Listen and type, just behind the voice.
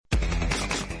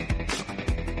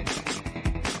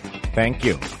Thank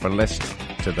you for listening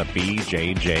to the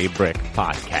BJJ Brick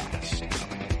Podcast.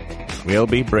 We'll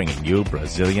be bringing you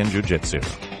Brazilian Jiu-Jitsu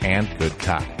and good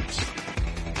times.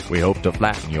 We hope to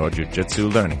flatten your Jiu-Jitsu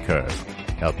learning curve,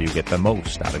 help you get the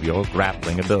most out of your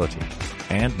grappling ability,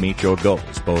 and meet your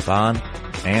goals both on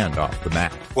and off the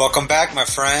mat. Welcome back, my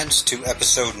friends, to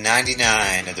episode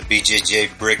 99 of the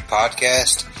BJJ Brick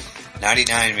Podcast.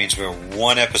 99 means we're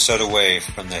one episode away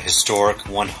from the historic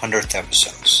 100th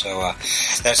episode. So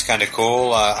that's kind of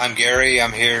cool. I'm Gary.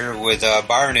 I'm here with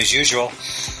Byron as usual.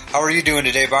 How are you doing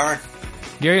today, Byron?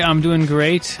 Gary, I'm doing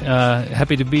great.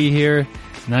 Happy to be here.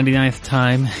 99th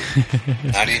time.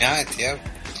 99th, yep.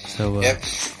 So, yep.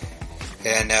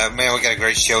 And, man, we got a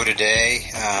great show today.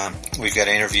 We've got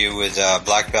an interview with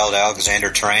Black Belt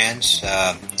Alexander Trans.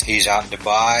 He's out in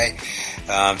Dubai.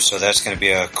 So that's going to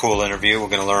be a cool interview. We're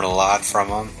going to learn a lot from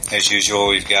him. As usual,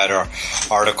 we've got our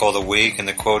article of the week and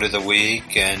the quote of the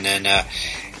week. And then,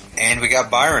 and we got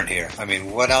Byron here. I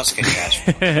mean, what else can you ask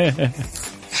for?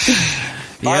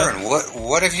 Byron,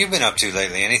 what have you been up to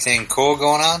lately? Anything cool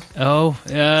going on? Oh,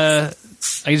 I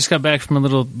just got back from a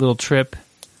little trip.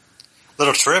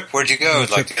 Little trip? Where'd you go?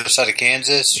 Like the other side of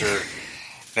Kansas or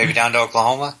maybe down to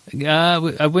Oklahoma?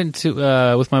 I went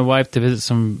to with my wife to visit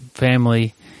some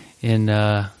family in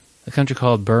a country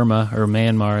called Burma or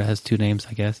Myanmar. It has two names,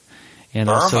 I guess. And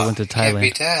Burma? Also went to Thailand. Can't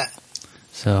beat that.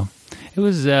 So it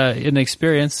was an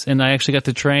experience, and I actually got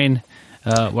to train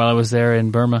while I was there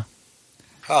in Burma.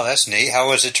 Oh, that's neat. How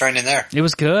was it training there? It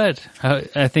was good.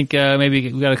 I think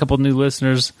maybe we got a couple of new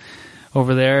listeners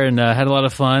over there, and had a lot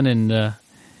of fun.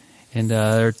 And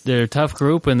they're a tough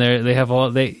group, and they have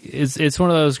it's one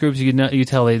of those groups you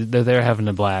tell they're there having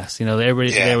a blast. You know,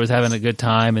 everybody there was having a good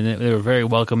time, and they were very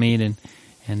welcoming,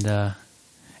 and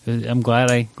I'm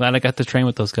glad I got to train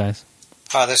with those guys.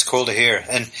 Oh, that's cool to hear.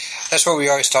 And that's what we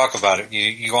always talk about.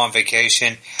 You go on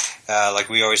vacation, like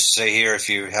we always say here, if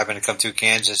you happen to come through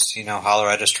Kansas, holler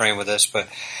at us, train with us. But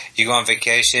you go on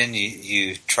vacation,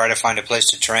 you try to find a place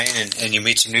to train, and you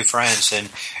meet some new friends, and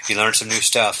you learn some new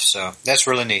stuff. So that's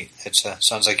really neat. It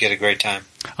sounds like you had a great time.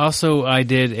 Also, I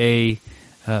did a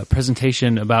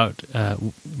presentation about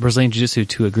Brazilian Jiu-Jitsu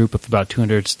to a group of about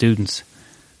 200 students.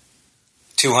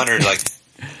 200, like...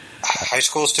 High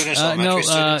school students, elementary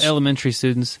students? Elementary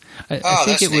students. I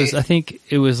think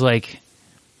it was like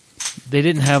they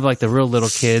didn't have like the real little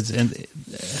kids, and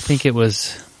I think it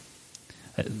was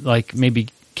like maybe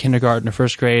kindergarten or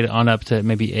first grade on up to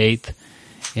maybe 8th,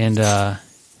 and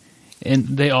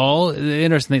they all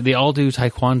interesting. They all do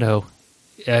taekwondo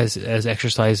as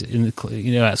exercise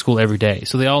at school every day,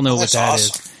 so they all know what that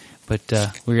is. But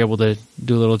we were able to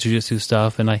do a little jiu-jitsu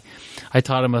stuff, and I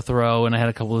taught them a throw, and I had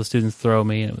a couple of the students throw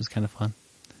me, and it was kind of fun.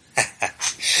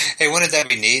 Hey, wouldn't that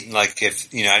be neat? Like if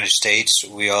the United States,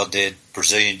 we all did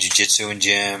Brazilian Jiu-Jitsu in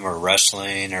gym or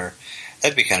wrestling, or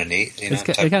that'd be kind of neat. It's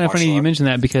kind of funny you mentioned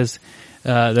that because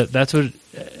that's what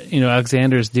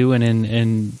Alexander's doing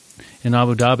in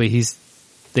Abu Dhabi.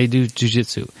 They do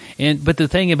jiu-jitsu, but the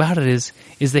thing about it is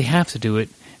they have to do it.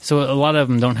 So a lot of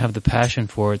them don't have the passion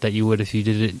for it that you would if you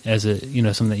did it as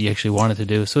something that you actually wanted to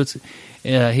do. So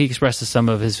he expresses some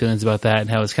of his feelings about that and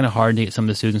how it's kind of hard to get some of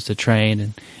the students to train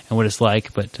and what it's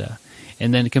like. But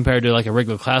and then compared to like a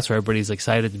regular class where everybody's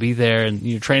excited to be there and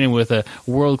you're training with a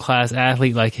world class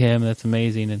athlete like him, that's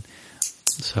amazing. And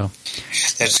so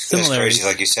that's crazy.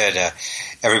 Like you said,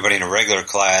 everybody in a regular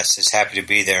class is happy to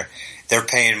be there. They're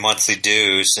paying monthly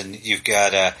dues, and you've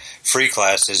got free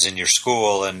classes in your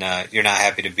school, and you're not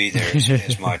happy to be there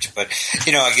as much. But,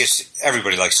 I guess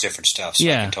everybody likes different stuff, so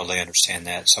I can totally understand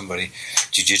that. Somebody,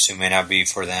 jiu-jitsu may not be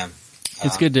for them.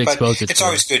 It's good to expose it. It's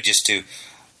always good just to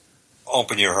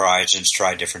open your horizons,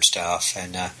 try different stuff,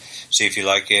 and see if you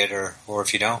like it or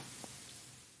if you don't.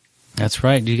 That's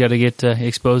right. You got to get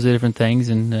exposed to different things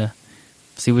and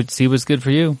see what's good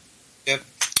for you. Yep.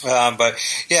 But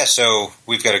yeah, so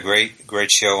we've got a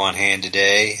great show on hand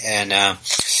today, and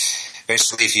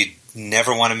basically, if you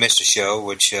never want to miss a show,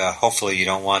 which hopefully you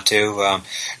don't want to,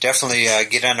 definitely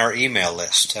get on our email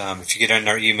list. If you get on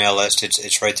our email list,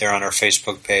 it's right there on our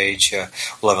Facebook page.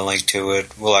 We'll have a link to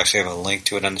it. We'll actually have a link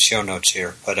to it on the show notes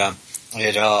here. But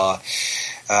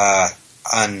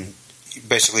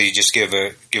basically, you just give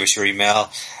us your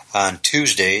email. On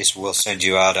Tuesdays, we'll send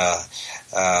you out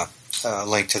a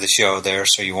link to the show there,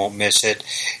 so you won't miss it.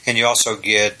 And you also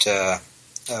get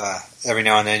every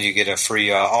now and then you get a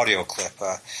free audio clip.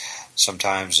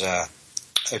 Sometimes a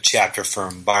chapter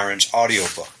from Byron's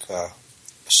audiobook.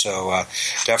 So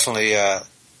definitely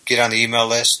get on the email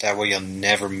list. That way you'll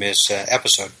never miss an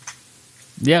episode.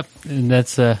 Yep, and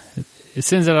that's it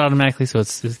sends it automatically, so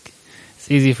it's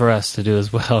easy for us to do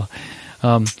as well.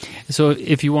 So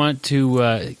if you want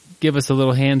to give us a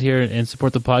little hand here and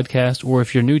support the podcast, or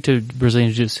if you're new to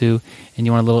Brazilian Jiu-Jitsu and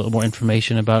you want a little more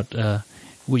information about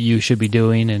what you should be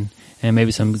doing and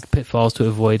maybe some pitfalls to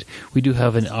avoid, we do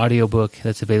have an audiobook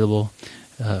that's available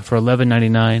for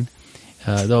 $11.99.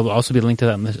 There'll also be a link to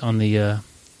that on the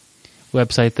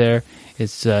website there.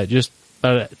 It's just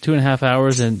about 2.5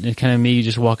 hours and kind of me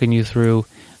just walking you through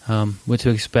what to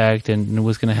expect and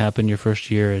what's going to happen your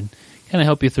first year, and kind of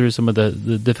help you through some of the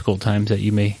difficult times that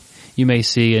you may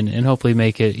see, and hopefully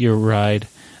make it your ride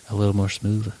a little more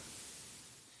smooth.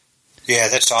 Yeah,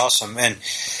 that's awesome. And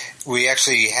we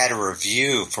actually had a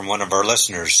review from one of our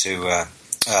listeners who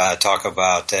talk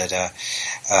about that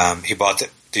he bought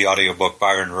the audiobook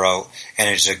Byron wrote, and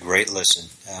it's a great listen.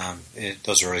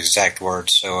 Those are exact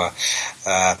words. So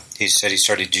he said he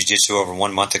started jiu-jitsu over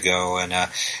 1 month ago, and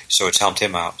so it's helped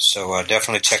him out. So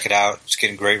definitely check it out. It's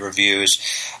getting great reviews,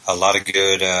 a lot of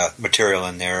good material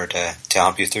in there to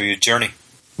help you through your journey.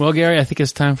 Well, Gary, I think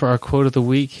it's time for our quote of the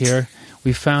week here.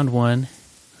 We found one.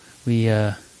 We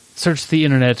searched the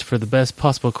internet for the best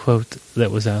possible quote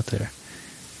that was out there.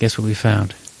 Guess what we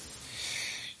found?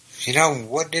 You know,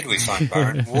 what did we find,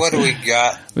 Byron? What do we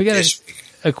got this week?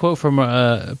 A quote from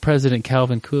President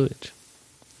Calvin Coolidge.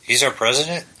 He's our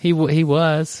president? He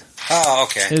was. Oh,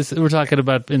 okay. We're talking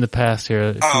about in the past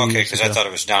here. Oh, okay, because I thought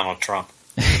it was Donald Trump.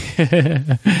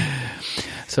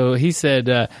 So he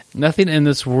said, nothing in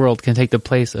this world can take the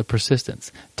place of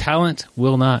persistence. Talent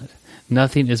will not.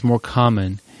 Nothing is more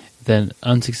common than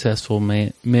unsuccessful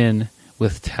men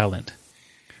with talent.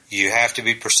 You have to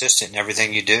be persistent in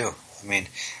everything you do. I mean,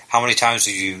 how many times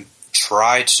have you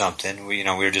tried something? We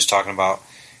were just talking about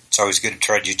it's always good to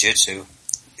try jiu-jitsu.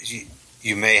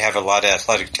 You may have a lot of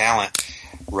athletic talent.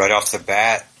 Right off the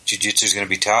bat, jiu-jitsu is going to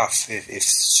be tough. If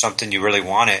something you really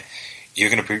want it, you're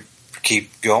going to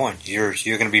keep going. You're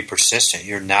going to be persistent.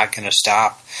 You're not going to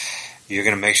stop. You're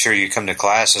going to make sure you come to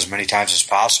class as many times as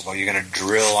possible. You're going to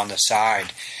drill on the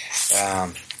side.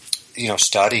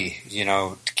 Study.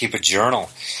 Keep a journal.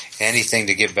 Anything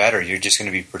to get better. You're just going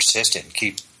to be persistent and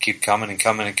keep coming and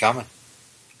coming and coming.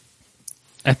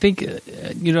 I think,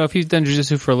 if you've done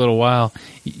jiu-jitsu for a little while,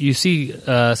 you see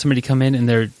somebody come in and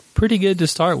they're pretty good to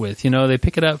start with. They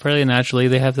pick it up fairly naturally.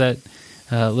 They have that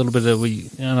little bit of, I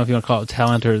don't know if you want to call it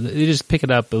talent, or they just pick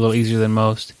it up a little easier than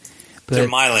most. But, their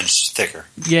mileage thicker.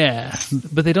 Yeah,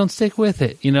 but they don't stick with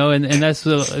it, and that's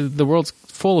the world's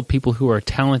full of people who are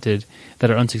talented that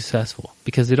are unsuccessful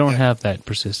because they don't have that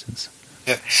persistence.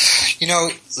 Yeah.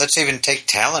 Let's even take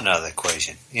talent out of the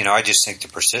equation. I just think the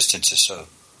persistence is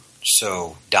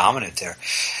so dominant there.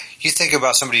 You think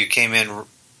about somebody who came in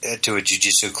to a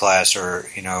jiu-jitsu class or,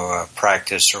 a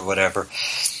practice or whatever,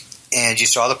 and you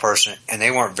saw the person and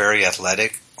they weren't very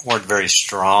athletic, weren't very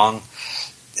strong.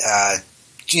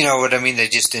 You know what I mean? They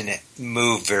just didn't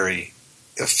move very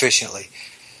efficiently,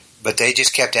 but they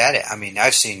just kept at it. I mean,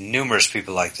 I've seen numerous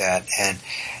people like that, and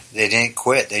they didn't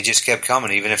quit. They just kept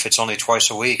coming, even if it's only twice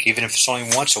a week, even if it's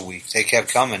only once a week. They kept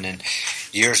coming, and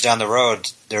years down the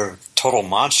road, they're total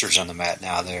monsters on the mat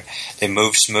now. They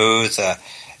move smooth.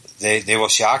 They will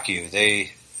shock you.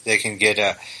 They can get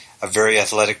a very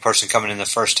athletic person coming in the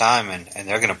first time, and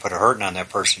they're going to put a hurting on that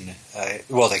person.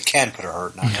 They can put a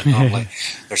hurting on them. Normally,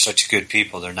 they're such good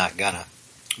people, they're not gonna.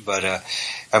 But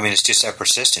it's just that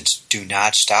persistence. Do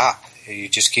not stop. You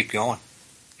just keep going.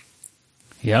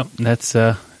 Yep, that's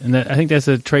I think that's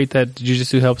a trait that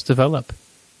jiu-jitsu helps develop.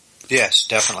 Yes,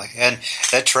 definitely. And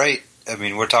that trait,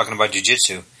 we're talking about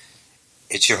jiu-jitsu.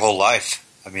 It's your whole life.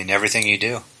 Everything you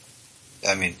do.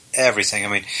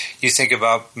 Everything. You think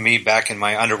about me back in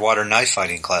my underwater knife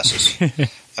fighting classes.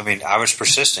 I was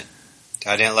persistent.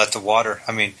 I didn't let the water.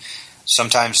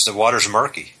 Sometimes the water's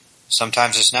murky.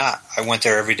 Sometimes it's not. I went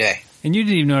there every day. And you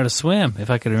didn't even know how to swim, if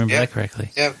I could remember that correctly.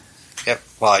 Yep.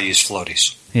 Well, I used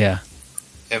floaties. Yeah.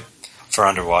 For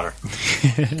underwater.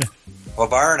 Well,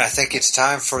 Byron, I think it's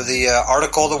time for the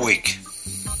article of the week.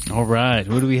 All right.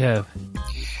 What do we have?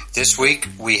 This week,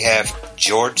 we have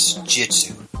George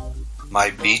Jitsu, My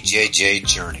BJJ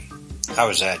Journey. How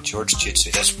was that? George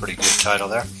Jitsu. That's a pretty good title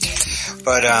there.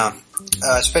 But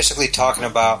it's basically talking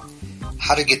about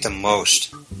how to get the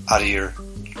most out of your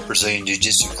Brazilian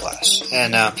Jiu-Jitsu class.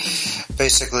 And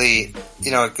basically,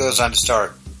 it goes on to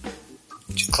start.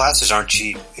 Classes aren't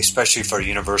cheap, especially for a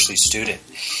university student.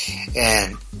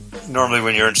 And normally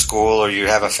when you're in school or you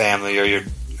have a family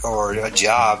or a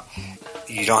job,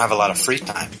 you don't have a lot of free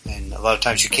time. And a lot of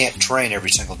times you can't train every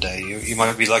single day. You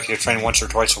might be lucky to train once or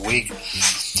twice a week.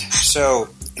 So,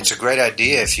 it's a great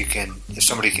idea if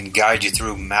somebody can guide you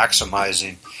through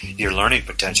maximizing your learning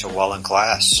potential while in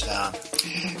class.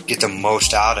 Get the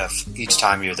most out of each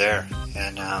time you're there,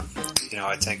 and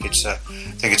I think it's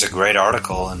a great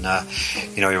article, and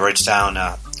he writes down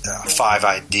 5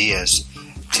 ideas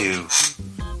to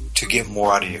get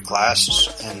more out of your classes,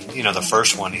 and the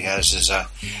first one he has is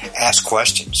ask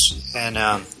questions, and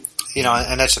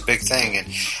and that's a big thing. And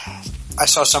I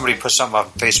saw somebody put something on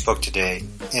Facebook today,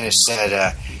 and it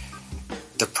said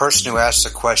the person who asks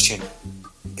a question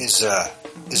is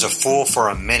a fool for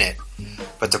a minute,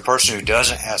 but the person who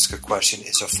doesn't ask a question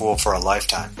is a fool for a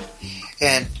lifetime.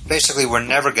 And basically, we're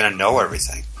never going to know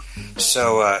everything,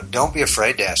 so don't be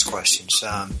afraid to ask questions.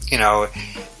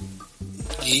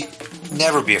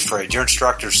 Never be afraid. Your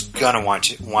instructor's gonna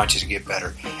want you to get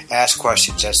better. Ask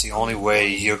questions. That's the only way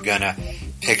you're gonna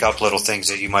pick up little things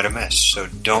that you might have missed. So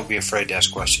don't be afraid to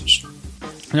ask questions.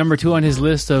 Number 2 on his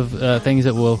list of things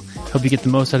that will help you get the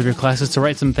most out of your class is to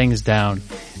write some things down.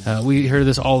 We hear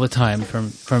this all the time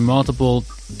from multiple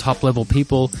top-level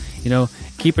people.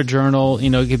 Keep a journal.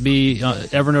 It could be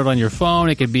Evernote on your phone.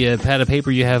 It could be a pad of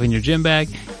paper you have in your gym bag.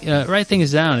 Write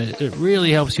things down. It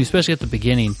really helps you, especially at the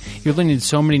beginning. You're learning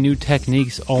so many new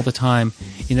techniques all the time.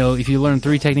 If you learn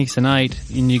 3 techniques a night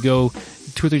and you go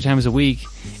 2 or 3 times a week,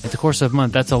 at the course of a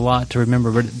month, that's a lot to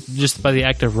remember. But just by the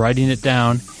act of writing it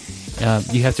down,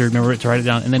 you have to remember it to write it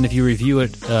down. And then if you review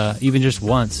it, even just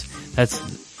once, that's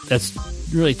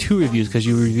really 2 reviews, because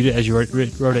you reviewed it as you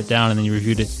wrote it down, and then you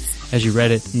reviewed it as you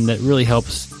read it, and that really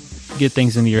helps get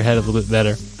things into your head a little bit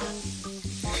better.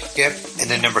 Yep, and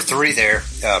then number 3 there,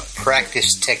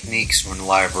 practice techniques when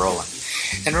live rolling.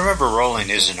 And remember, rolling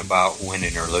isn't about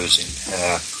winning or losing.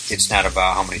 It's not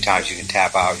about how many times you can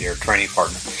tap out your training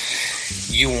partner.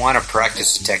 You want to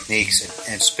practice the techniques,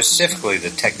 and specifically the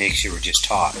techniques you were just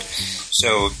taught.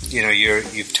 So, you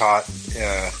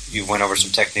went over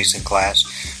some techniques in class.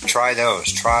 Try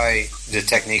those. Try the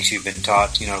techniques you've been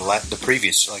taught, the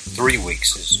previous, 3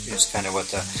 weeks is kind of what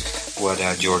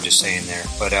George is saying there.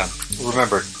 But,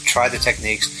 remember, try the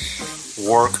techniques,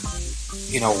 work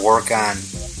on,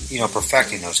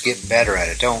 perfecting those, get better at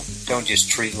it. Don't just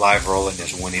treat live rolling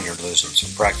as winning or losing. So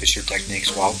practice your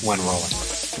techniques when rolling.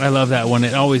 I love that one.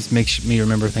 It always makes me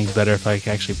remember things better if I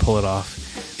can actually pull it off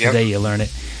the day you learn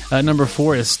it. Number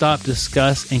 4 is stop,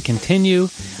 discuss, and continue.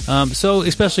 So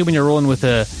especially when you're rolling with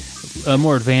a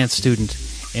more advanced student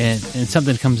and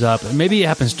something comes up, and maybe it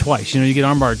happens twice. You get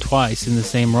armbarred twice in the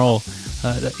same roll.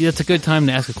 That's a good time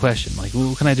to ask a question, like,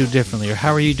 what can I do differently? Or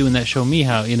how are you doing that? Show me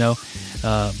how,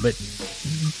 But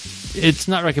it's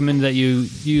not recommended that you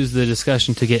use the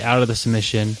discussion to get out of the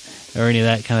submission or any of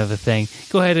that kind of a thing.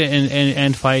 Go ahead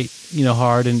and fight,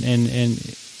 hard and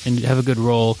have a good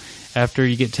roll. After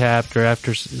you get tapped or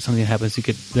after something happens, you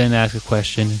could then ask a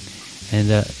question.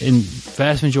 And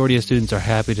vast majority of students are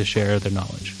happy to share their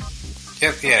knowledge.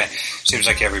 Yep, yeah. Seems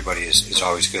like everybody is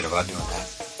always good about doing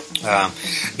that.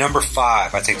 Number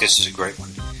 5, I think this is a great one.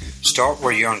 Start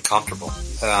where you're uncomfortable.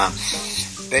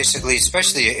 Basically,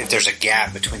 especially if there's a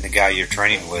gap between the guy you're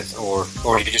training with, or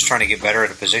you're just trying to get better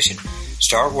at a position,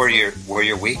 start where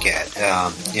you're weak at.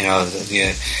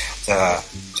 The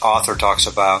author talks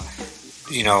about,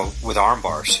 with arm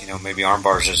bars. Maybe arm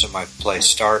bars isn't my place.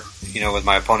 Start, with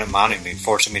my opponent mounting me,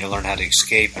 forcing me to learn how to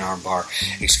escape an arm bar,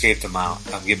 escape the mount,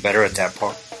 get better at that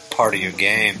part of your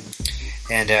game.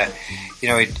 And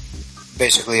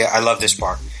basically, I love this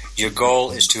part. Your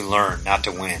goal is to learn, not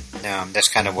to win. That's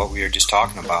kind of what we were just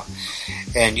talking about.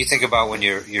 And you think about when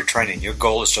you're training, your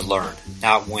goal is to learn,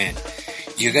 not win.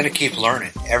 You're going to keep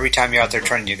learning. Every time you're out there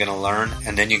training, you're going to learn,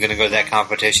 and then you're going to go to that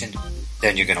competition,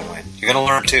 then you're going to win. You're going to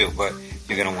learn too, but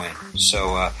you're going to win.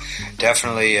 So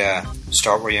definitely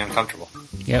start where you're uncomfortable.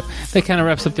 Yep. That kind of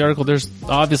wraps up the article. There's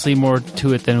obviously more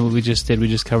to it than what we just did. We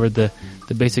just covered the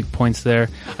basic points there.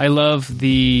 I love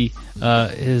his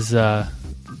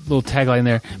little tagline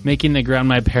there, making the ground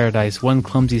my paradise, one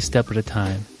clumsy step at a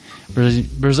time.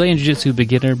 Brazilian Jiu-Jitsu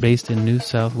beginner based in New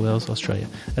South Wales, Australia.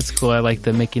 That's cool. I like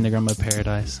the making the ground my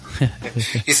paradise.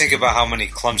 You think about how many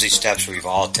clumsy steps we've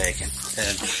all taken.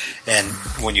 And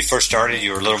when you first started,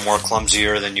 you were a little more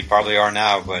clumsier than you probably are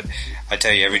now, but I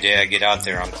tell you, every day I get out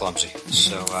there, I'm clumsy.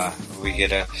 So we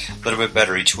get a little bit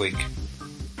better each week.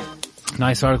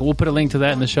 Nice article. We'll put a link to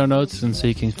that in the show notes, and so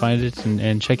you can find it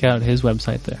and check out his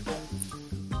website there.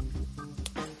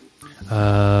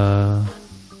 I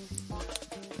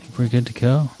think we're good to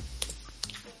go.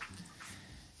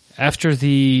 After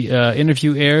the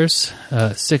interview airs,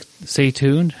 stay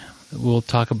tuned. We'll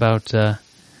talk about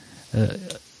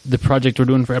the project we're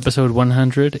doing for episode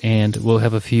 100, and we'll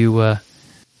have a few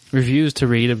reviews to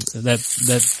read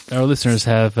that our listeners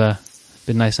have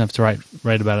been nice enough to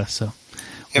write about us. So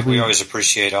yeah, we always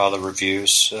appreciate all the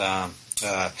reviews.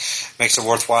 Makes it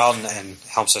worthwhile and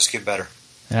helps us get better.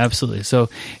 Absolutely. So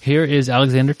here is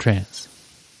Alexander Trans.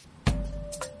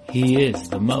 He is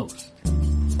the most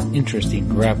interesting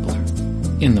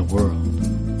grappler in the world.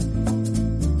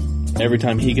 Every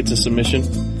time he gets a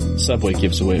submission, Subway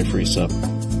gives away a free sub.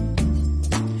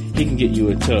 He can get you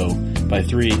a toe by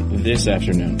 3 this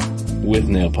afternoon with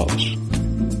nail polish.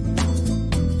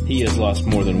 He has lost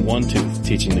more than 1 tooth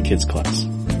teaching the kids class.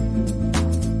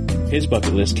 His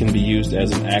bucket list can be used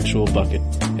as an actual bucket.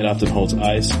 It often holds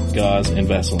ice, gauze, and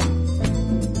Vaseline.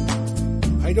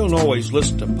 I don't always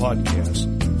listen to podcasts,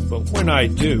 but when I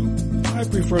do, I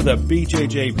prefer the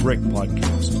BJJ Brick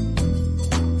podcast.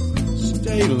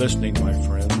 Stay listening, my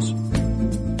friends.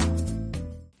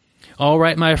 All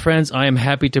right, my friends, I am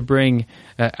happy to bring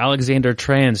Alexander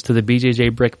Trans to the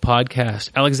BJJ Brick podcast.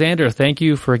 Alexander, thank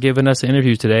you for giving us an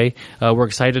interview today. We're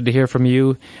excited to hear from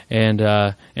you and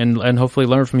hopefully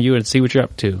learn from you and see what you're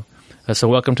up to. So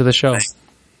welcome to the show.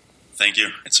 Thank you.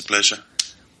 It's a pleasure.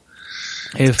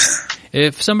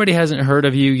 If somebody hasn't heard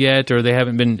of you yet or they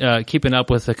haven't been keeping up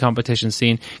with the competition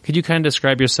scene, could you kind of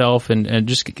describe yourself and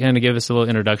just kind of give us a little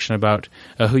introduction about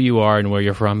who you are and where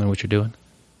you're from and what you're doing?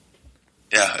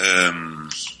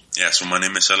 So my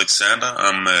name is Alexander.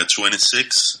 I'm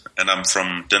 26 and I'm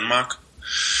from Denmark.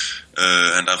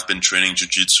 And I've been training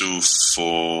Jiu-Jitsu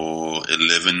for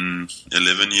 11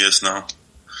 years now.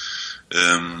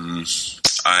 I'm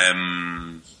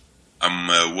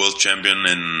a world champion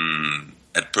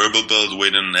at purple belt,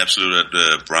 weight in absolute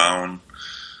at brown.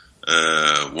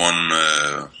 Won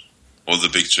all the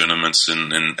big tournaments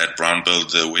at brown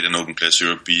belt, weight in open class,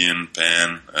 European,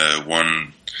 Pan.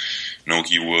 Won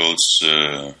Nogi Worlds,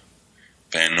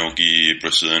 Pan Nogi,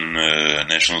 Brazilian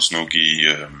Nationals Nogi,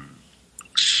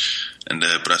 and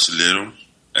Brasileiro.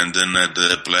 And then at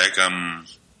black, I'm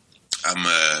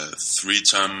a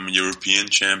 3-time European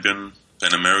champion,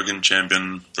 Pan American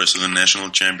champion, Brazilian national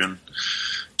champion,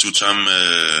 2-time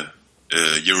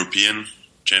European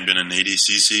champion in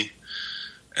ADCC.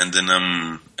 And then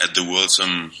I'm at the Worlds,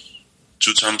 I'm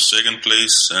 2 times second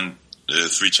place and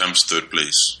 3 times third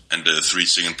place, and 3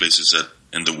 second places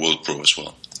in the World Pro as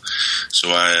well. So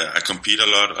I compete a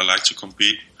lot. I like to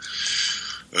compete.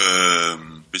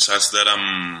 Besides that,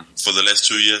 for the last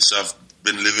 2 years I've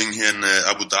been living here in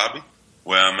Abu Dhabi,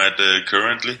 where I'm at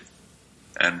currently,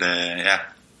 and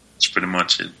that's pretty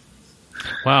much it.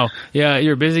 Wow, yeah,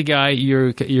 you're a busy guy.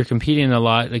 You're competing a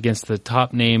lot against the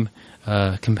top name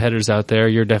competitors out there.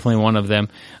 You're definitely one of them.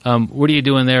 What are you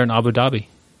doing there in Abu Dhabi?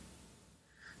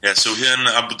 Yeah, so here in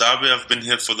Abu Dhabi, I've been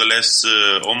here for the last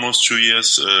almost 2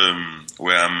 years,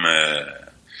 where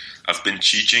I've been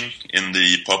teaching in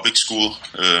the public school.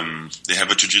 They have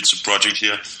a jiu-jitsu project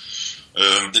here.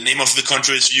 The name of the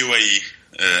country is UAE,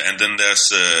 and then there's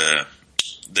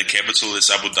the capital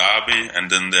is Abu Dhabi, and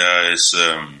then there is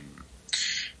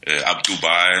Abu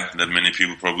Dhabi that many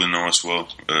people probably know as well.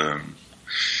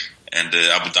 And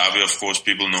Abu Dhabi, of course,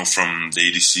 people know from the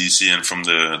ADCC and from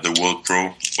the World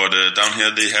Pro. But down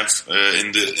here, they have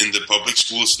in the public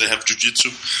schools they have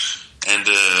jiu-jitsu, and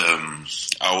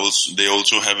they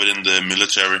also have it in the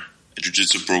military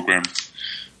jiu-jitsu program.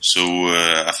 So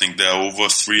I think there are over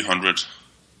 300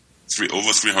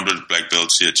 black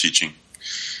belts here teaching,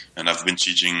 and I've been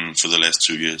teaching for the last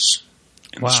 2 years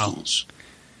in the schools.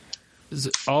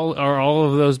 Are all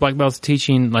of those black belts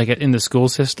teaching like in the school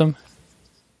system?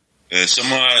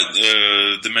 Some are,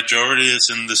 the majority is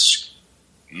in this.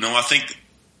 No, I think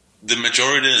the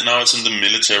majority now is in the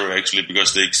military actually,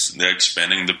 because they're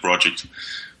expanding the project.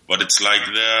 But it's like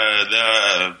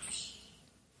there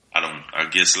I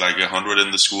guess like 100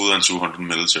 in the school and 200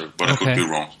 military. But I could be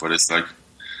wrong. But it's like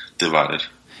divided.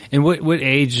 And what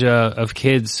age of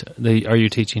kids are you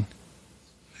teaching?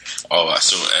 Oh,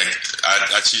 so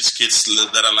I teach kids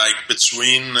that are like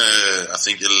between, I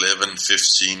think 11,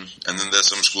 15, and then there's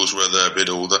some schools where they're a bit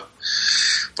older.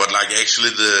 But like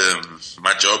actually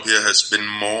my job here has been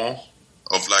more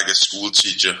of like a school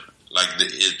teacher, like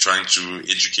trying to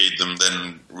educate them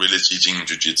than really teaching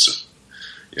jiu-jitsu.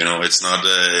 You know, it's not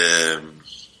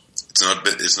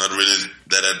really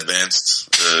that advanced.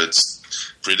 It's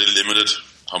pretty limited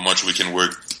how much we can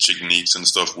work techniques and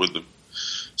stuff with them.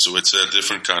 So it's a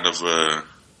different kind of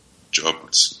job.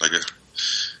 It's like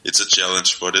it's a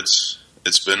challenge, but it's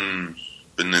been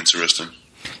interesting.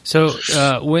 So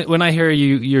when I hear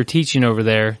you're teaching over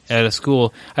there at a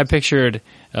school, I pictured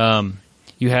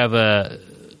you have a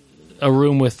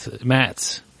room with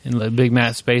mats, in a big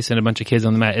mat space, and a bunch of kids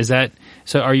on the mat. Is that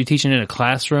so? Are you teaching in a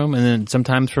classroom and then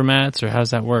sometimes for mats, or how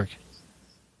does that work?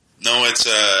 No, it's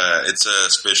a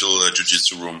special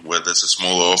jiu-jitsu room where there's a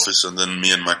small office, and then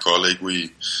me and my colleague,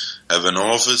 we have an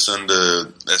office, and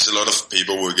there's a lot of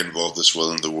paperwork involved as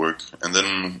well in the work. And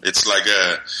then it's like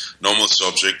a normal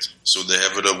subject, so they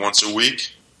have it once a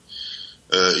week,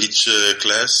 each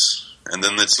class, and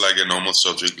then it's like a normal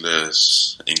subject,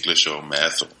 less English or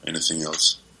math or anything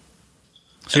else.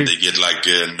 And they get like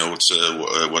notes,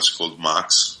 what's called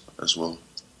marks as well.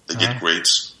 They get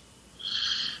grades.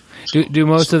 Do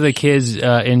most of the kids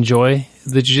enjoy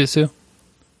the jiu-jitsu?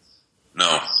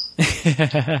 No.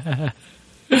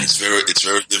 It's very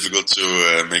difficult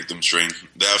to make them train.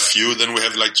 There are a few. Then we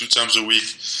have like 2 times a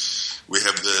week. We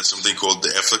have something called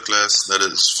the after class that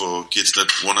is for kids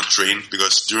that want to train,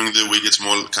 because during the week it's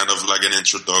more kind of like an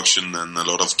introduction and a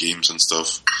lot of games and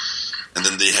stuff. And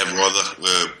then they have other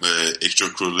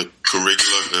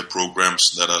extracurricular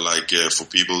programs that are like for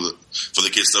the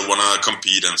kids that want to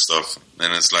compete and stuff.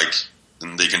 And it's like,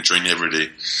 and they can train every day.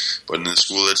 But in the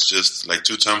school, it's just like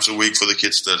 2 times a week for the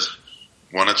kids that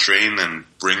want to train and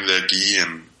bring their gi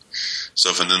and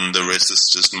stuff. And then the rest is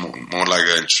just more like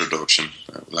an introduction,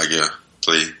 like a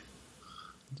play.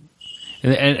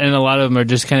 And a lot of them are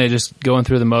just kind of just going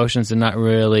through the motions and not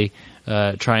really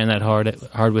trying that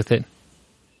hard with it.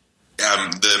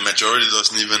 The majority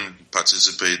doesn't even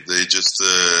participate. They just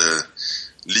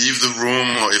leave the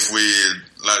room, or if we,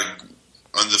 like,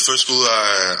 on the first school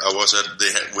I was at,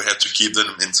 we had to keep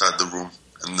them inside the room.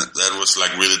 And that was,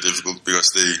 like, really difficult, because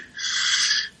they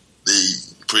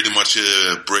pretty much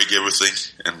break everything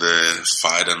and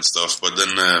fight and stuff. But then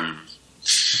in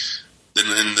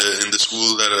the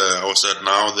school that I was at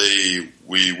now,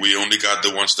 we only got the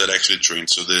ones that actually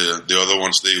trained. So the other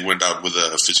ones, they went out with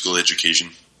a physical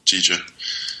education teacher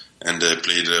and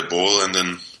played ball, and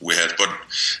then we had, but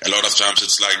a lot of times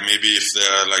it's like, maybe if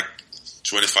there are like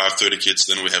 25-30 kids,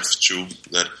 then we have 2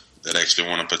 that actually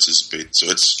want to participate,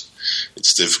 so it's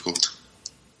difficult.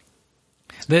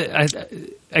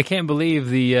 I can't believe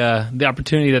the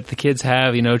opportunity that the kids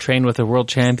have, train with a world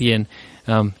champion,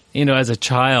 as a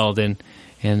child, and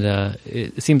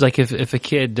it seems like if a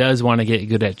kid does want to get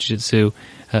good at jiu-jitsu,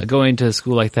 going to a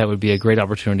school like that would be a great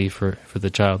opportunity for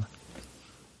the child.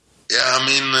 Yeah, I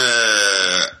mean,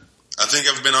 I think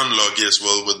I've been unlucky as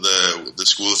well with the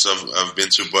schools I've been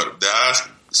to, but there are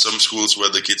some schools where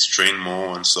the kids train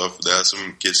more and stuff. There are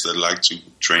some kids that like to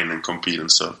train and compete and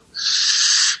stuff.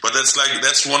 But that's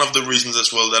one of the reasons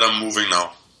as well that I'm moving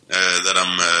now, that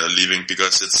I'm leaving,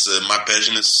 because it's my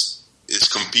passion is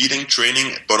competing,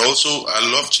 training, but also I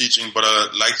love teaching, but I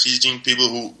like teaching people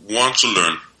who want to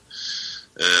learn.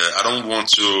 I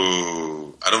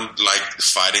don't like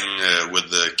fighting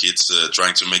with the kids,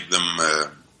 trying to make them,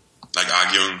 like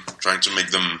arguing, trying to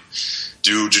make them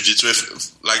do jiu-jitsu.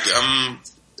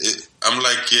 I'm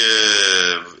like,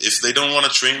 if they don't want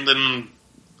to train, then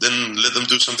let them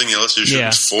do something else. You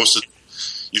shouldn't force it.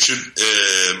 You should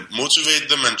motivate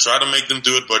them and try to make them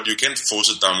do it, but you can't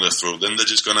force it down their throat. Then they're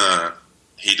just gonna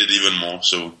hate it even more.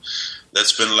 So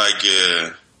that's been like,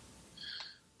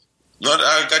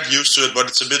 I got used to it, but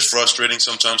it's a bit frustrating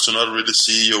sometimes to not really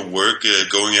see your work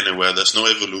going anywhere. There's no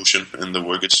evolution in the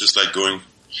work. It's just like going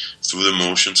through the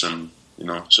motions, and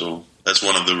so that's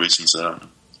one of the reasons that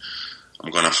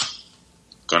I'm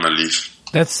gonna leave.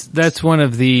 That's one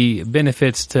of the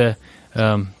benefits to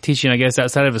teaching, I guess,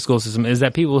 outside of a school system, is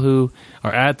that people who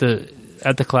are at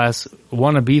the class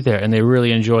want to be there and they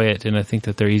really enjoy it, and I think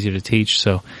that they're easier to teach.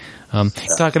 So,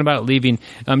 talking about leaving,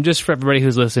 just for everybody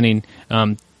who's listening,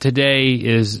 today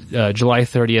is July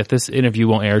 30th. This interview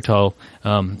won't air till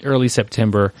early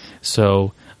September,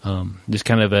 so just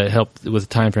kind of a help with the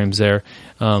time frames there.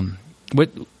 When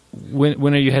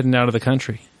are you heading out of the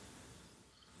country?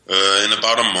 In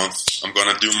about a month, I'm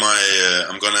gonna do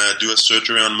a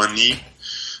surgery on my knee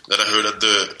that I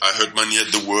hurt my knee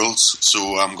at the Worlds,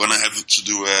 so I'm gonna have to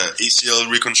do a ACL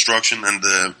reconstruction and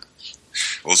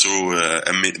also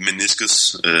a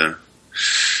meniscus.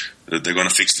 They're gonna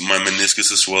fix my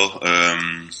meniscus as well,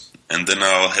 and then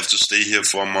I'll have to stay here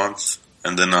for a month,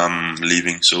 and then I'm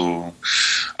leaving. So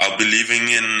I'll be leaving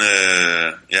in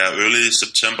early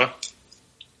September,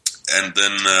 and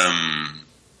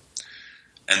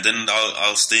then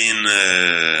I'll stay in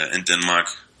Denmark,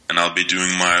 and I'll be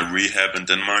doing my rehab in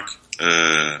Denmark,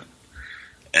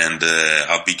 and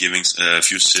I'll be giving a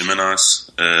few seminars,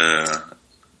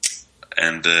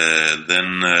 and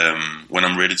then when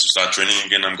I'm ready to start training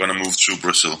again, I'm gonna move to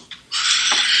Brazil.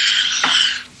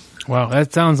 Wow,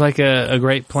 that sounds like a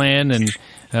great plan, and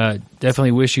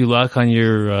definitely wish you luck on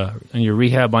your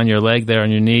rehab on your leg there,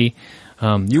 on your knee.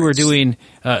 You were doing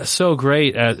so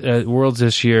great at Worlds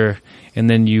this year, and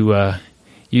then you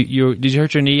Did you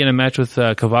hurt your knee in a match with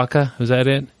Kavaka? Was that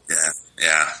it?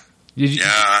 Yeah.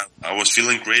 I was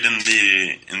feeling great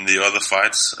in the other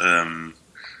fights.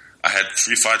 I had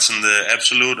 3 fights in the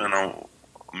Absolute, and I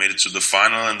made it to the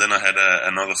final. And then I had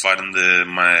another fight in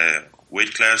my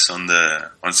weight class on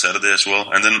Saturday as well.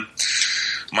 And then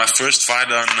my first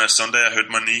fight on Sunday, I hurt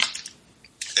my knee.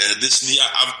 This knee,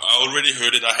 I already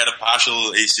heard it. I had a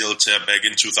partial ACL tear back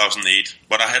in 2008,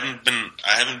 but I haven't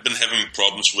been having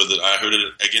problems with it. I heard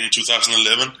it again in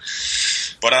 2011,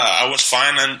 but I was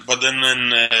fine. But then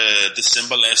in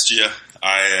December last year,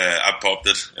 I popped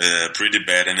it pretty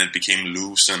bad, and it became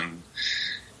loose. And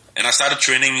I started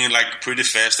training like pretty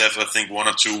fast after I think 1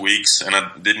 or 2 weeks, and I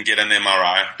didn't get an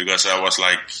MRI because I was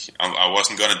like I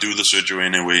wasn't gonna do the surgery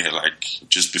anyway, like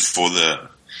just before the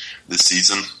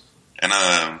season. And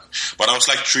but I was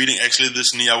like treating actually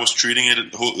this knee. I was treating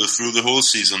it through the whole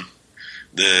season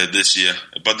this year.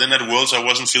 But then at Worlds, I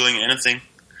wasn't feeling anything.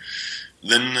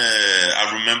 Then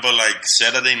I remember like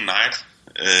Saturday night,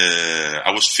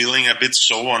 I was feeling a bit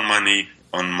sore on my knee,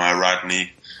 on my right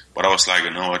knee. But I was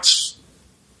like, no,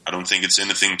 I don't think it's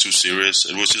anything too serious.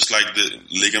 It was just like the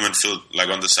ligament felt like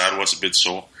on the side was a bit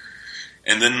sore.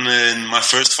 And then in my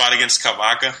first fight against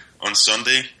Kavaka on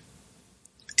Sunday,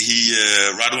 he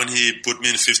right when he put me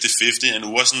in 50-50, and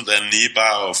it wasn't a knee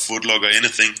bar or footlock or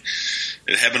anything.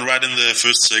 It happened right in the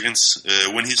first seconds.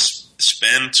 When he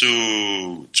span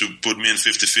to put me in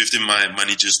 50-50, my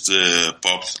knee just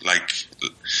popped. Like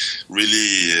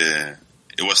really,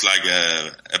 it was like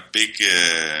a big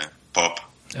pop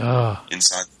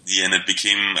inside the, and it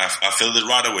became. I felt it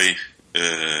right away.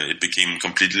 It became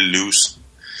completely loose,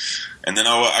 and then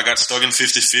I got stuck in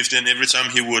 50-50, and every time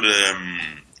he would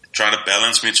try to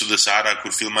balance me to the side, I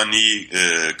could feel my knee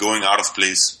going out of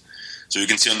place. So you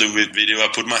can see on the video, I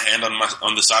put my hand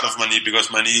on the side of my knee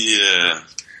because my knee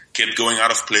kept going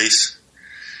out of place,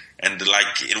 and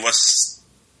like it was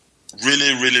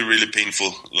really, really, really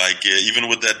painful. Like even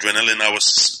with the adrenaline, I was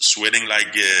sweating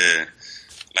like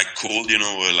cold, you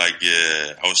know, like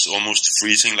I was almost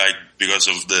freezing, like because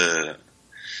of the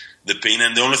pain.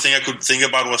 And the only thing I could think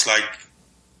about was like,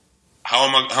 how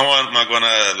am I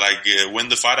gonna like win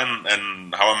the fight,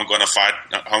 and how am I gonna fight?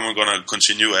 How am I gonna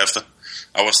continue after?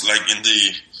 I was like in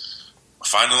the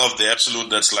final of the Absolute.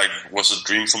 That's like was a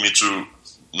dream for me to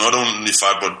not only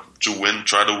fight but to win,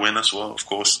 try to win as well, of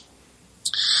course.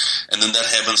 And then that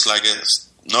happens like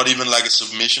not even like a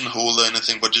submission hold or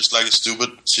anything, but just like a stupid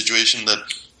situation that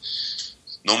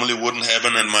normally wouldn't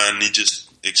happen, and my knee just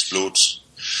explodes.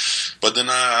 But then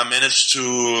I managed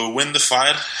to win the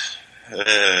fight.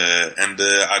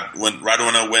 I went right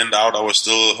when I went out. I was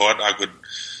still hot. I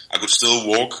could still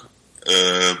walk,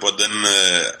 but then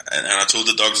and I told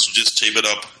the doctors to just tape it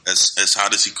up as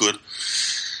hard as he could.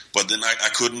 But then I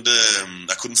couldn't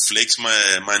flex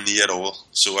my knee at all.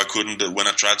 So I couldn't when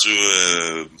I tried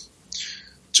to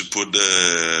put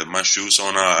my shoes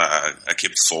on. I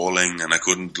kept falling, and I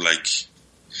couldn't like.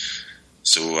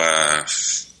 So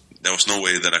there was no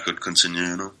way that I could continue,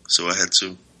 you know. So I had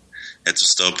to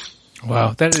stop.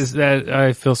 Wow, that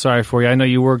I feel sorry for you. I know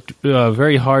you worked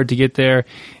very hard to get there,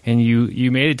 and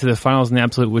you made it to the finals in the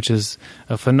Absolute, which is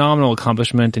a phenomenal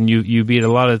accomplishment. And you beat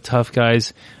a lot of tough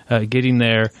guys getting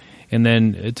there, and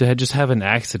then to just have an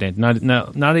accident,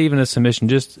 not even a submission,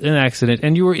 just an accident,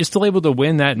 and you were still able to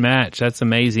win that match. That's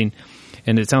amazing.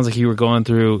 And it sounds like you were going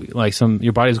through like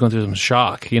your body was going through some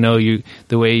shock. You know,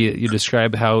 the way you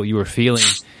describe how you were feeling.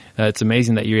 It's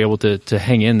amazing that you're able to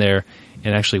hang in there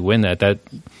and actually win that.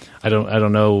 I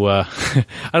don't know I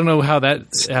don't know how that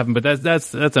happened, but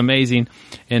that's amazing.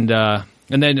 And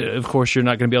then of course you're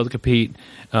not going to be able to compete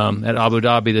at Abu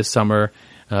Dhabi this summer,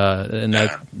 and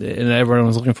everyone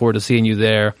was looking forward to seeing you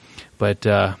there. But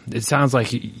it sounds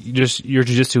like your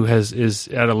jiu-jitsu is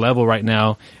at a level right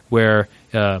now where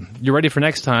you're ready for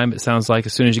next time. It sounds like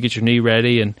as soon as you get your knee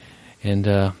ready, and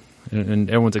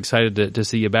everyone's excited to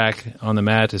see you back on the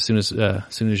mat as soon as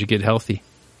you get healthy.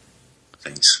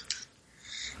 Thanks.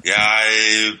 Yeah,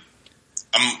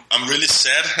 I'm really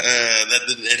sad that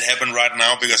it happened right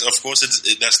now, because of course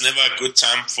there's never a good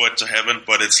time for it to happen,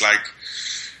 but it's like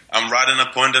I'm right in a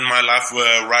point in my life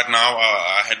where right now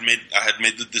I had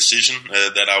made the decision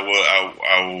that I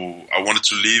wanted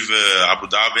to leave Abu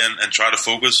Dhabi and try to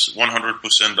focus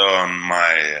 100% on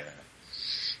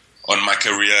my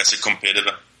career as a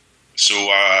competitor. So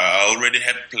I already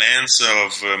had plans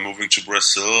of moving to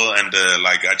Brazil, and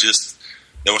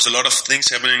there was a lot of things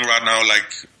happening right now.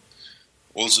 Like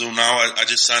also now I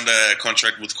just signed a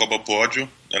contract with Copa Porto,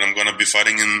 and I'm gonna be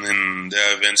fighting in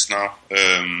their events now.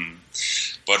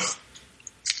 But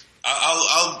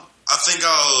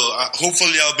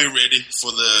hopefully I'll be ready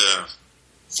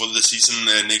for the season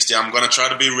next year. I'm gonna try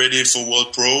to be ready for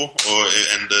World Pro,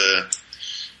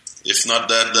 if not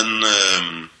that,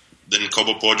 then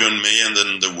Copa Poggio in May, and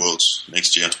then the Worlds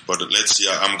next year. But let's see.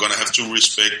 I'm gonna have to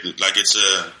respect it. Like it's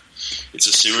a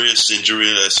serious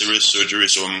injury, a serious surgery.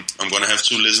 So I'm gonna have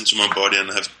to listen to my body and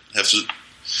have to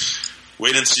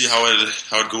wait and see how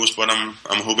it goes. But I'm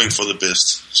hoping for the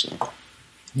best. So.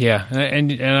 Yeah,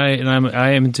 and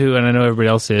I am too, and I know everybody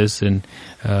else is, and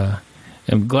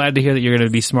I'm glad to hear that you're going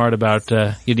to be smart about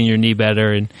getting your knee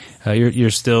better, and you're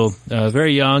still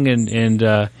very young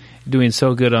and doing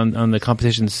so good on the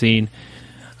competition scene.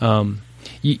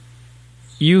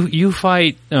 You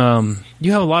fight,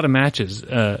 you have a lot of matches,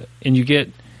 and you get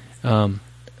a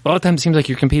lot of times it seems like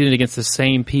you're competing against the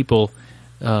same people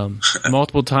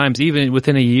multiple times, even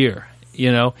within a year.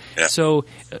 Yeah. So.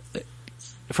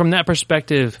 From that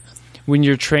perspective, when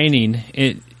you're training,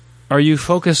 are you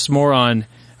focused more on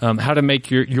how to make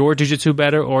your jiu-jitsu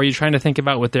better, or are you trying to think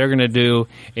about what they're going to do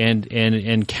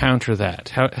and counter that?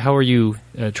 How are you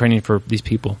training for these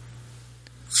people?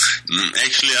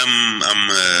 Actually,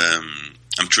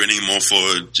 I'm training more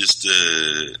for just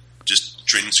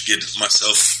training to get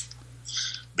myself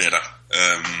better.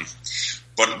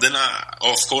 But then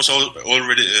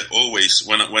always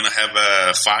when I have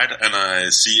a fight and I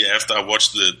see after I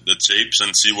watch the tapes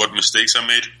and see what mistakes I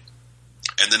made,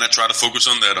 and then I try to focus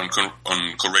on that, on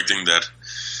correcting that,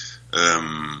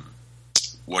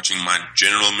 watching my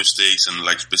general mistakes and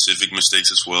like specific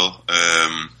mistakes as well.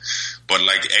 But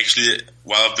like actually,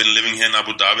 while I've been living here in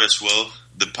Abu Dhabi as well,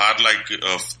 the part like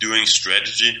of doing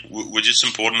strategy, which is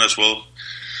important as well.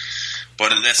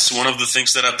 But that's one of the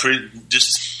things that I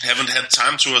just haven't had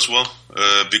time to as well,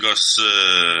 because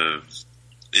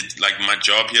my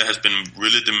job here has been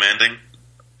really demanding,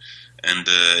 and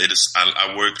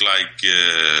I work like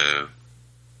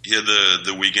here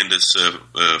the weekend is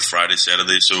Friday,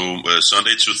 Saturday, so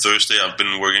Sunday to Thursday I've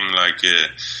been working like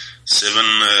 7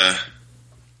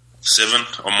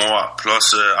 or more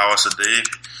plus hours a day.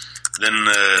 Then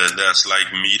there's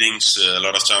like meetings a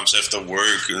lot of times after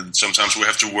work. Sometimes we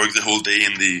have to work the whole day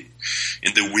in the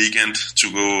weekend to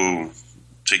go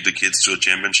take the kids to a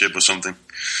championship or something.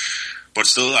 But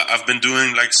still, I've been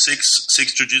doing like six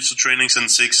jiu-jitsu trainings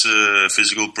and 6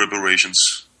 physical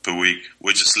preparations per week,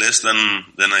 which is less than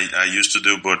I used to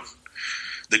do. But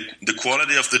the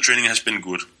quality of the training has been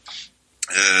good.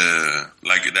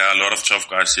 Like there are a lot of tough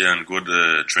guys here and good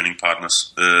training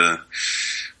partners.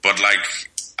 But like.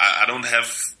 I don't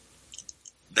have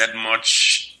that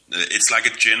much. It's like a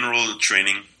general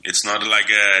training. It's not like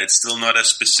it's still not a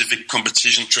specific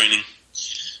competition training.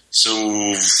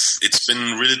 So it's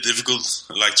been really difficult,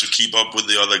 like to keep up with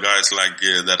the other guys, like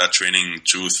that are training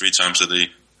 2 or 3 times a day.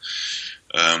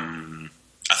 I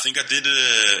think I did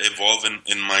evolve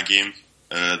in my game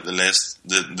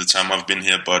the time I've been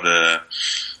here, but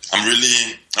I'm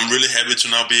really happy to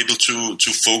now be able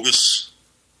to focus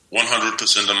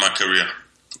 100% on my career.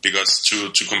 Because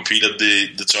to compete at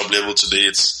the top level today,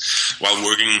 it's while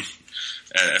working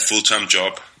a full-time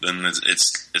job, then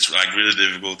it's like really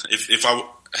difficult. If I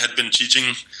had been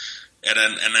teaching at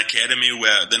an academy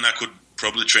where then I could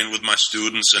probably train with my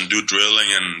students and do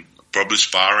drilling and probably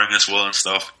sparring as well and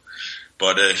stuff.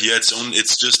 But here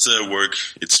it's just work.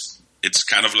 It's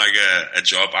kind of like a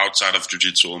job outside of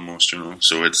jiu-jitsu almost,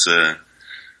 So it's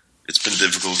been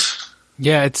difficult.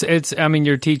 Yeah, it's. I mean,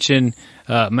 you're teaching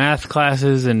math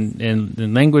classes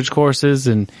and language courses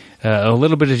and a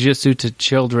little bit of jiu-jitsu to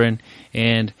children,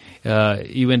 and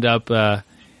you end up, in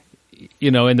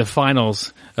the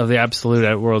finals of the Absolute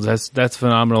at Worlds. That's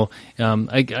phenomenal.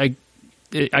 I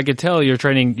could tell your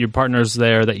partners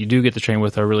there that you do get to train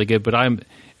with are really good. But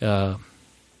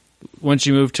once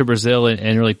you move to Brazil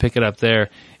and really pick it up there,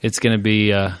 it's going to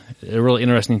be really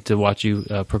interesting to watch you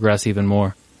progress even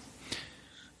more.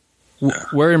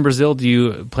 Where in Brazil do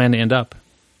you plan to end up?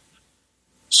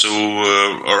 So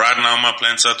right now my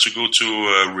plans are to go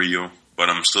to Rio, but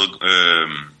I'm still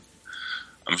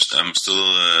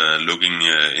looking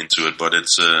into it. But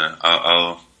it's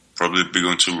I'll probably be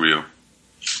going to Rio.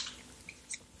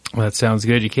 Well, that sounds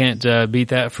good. You can't beat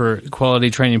that for quality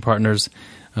training partners,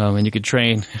 and you could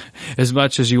train as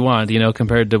much as you want,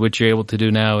 compared to what you're able to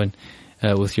do now and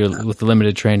with the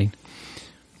limited training.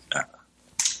 Yeah,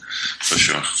 for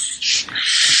sure.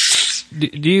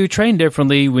 Do you train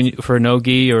differently for a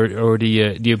no-gi, or do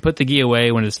you put the gi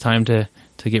away when it's time to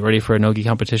get ready for a no-gi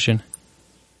competition?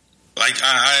 Like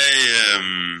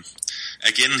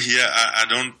again here,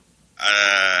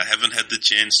 I haven't had the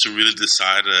chance to really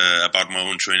decide about my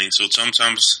own training. So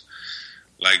sometimes,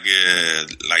 like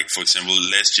for example,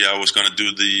 last year I was gonna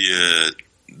do the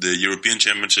European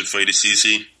Championship for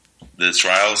ADCC, the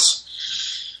trials,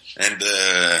 and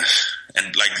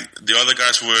like the other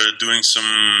guys were doing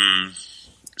some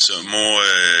more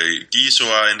gi, so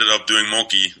I ended up doing more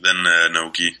gi than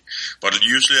no gi. But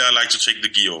usually I like to take the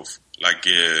gi off, like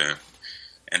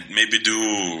and maybe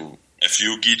do a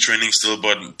few gi training still,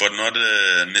 but not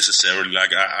necessarily.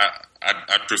 Like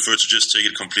I'd prefer to just take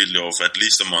it completely off at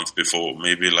least a month before,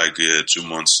 maybe like 2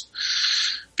 months,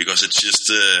 because it's just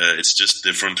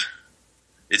different.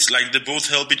 It's like they both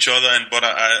help each other, but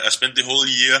I spent the whole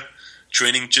year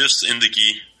training just in the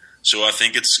gi, so I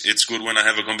think it's good when I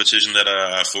have a competition that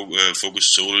I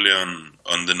focus solely on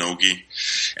the no gi,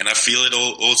 and I feel it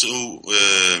also.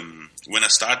 When I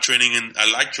start training, I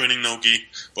like training no gi,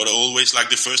 but always like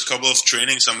the first couple of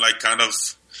trainings, I'm like kind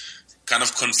of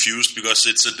confused because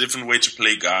it's a different way to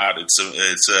play guard. It's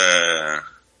a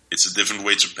different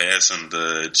way to pass, and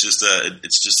it's just a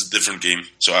different game.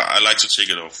 So I like to take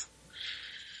it off.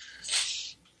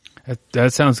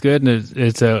 That sounds good, and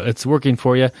it's working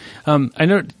for you. I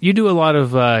know you do a lot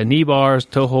of knee bars,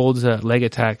 toe holds, leg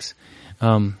attacks.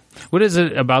 What is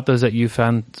it about those that you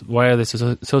found? Why are they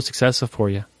so successful for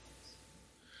you?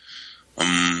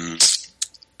 I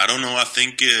don't know. I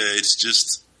think it's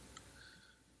just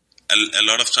a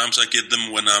lot of times I get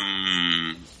them when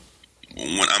I'm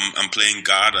playing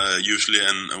guard usually,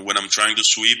 and when I'm trying to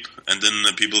sweep, and then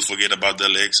people forget about their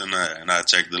legs, and I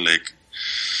attack the leg.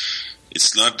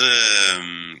 It's not.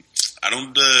 I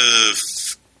don't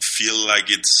feel like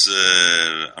it's.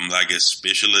 I'm like a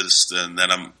specialist, and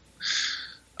that I'm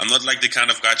not like the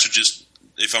kind of guy to just.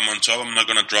 If I'm on top, I'm not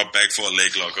gonna drop back for a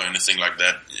leg lock or anything like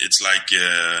that. It's like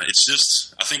it's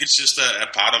just. I think it's just a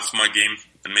part of my game,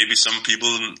 and maybe some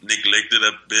people neglect it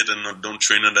a bit and don't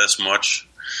train it as much.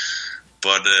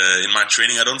 But in my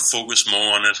training, I don't focus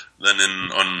more on it than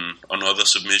on other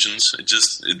submissions. It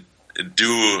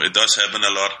does happen a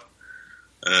lot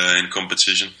in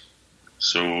competition.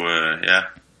 So yeah,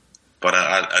 but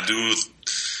I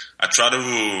try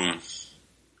to.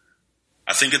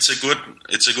 I think it's a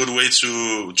good way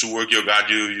to work your guard.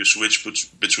 You switch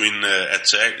between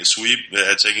attacking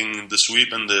the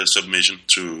sweep and the submission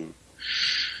to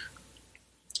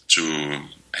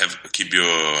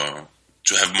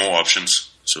have more options.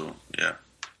 So yeah,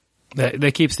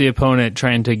 that keeps the opponent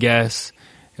trying to guess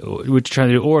what you're trying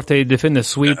to do, or if they defend the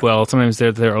sweep well, sometimes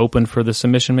they're open for the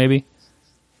submission. Maybe.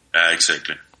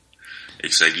 Exactly.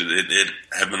 It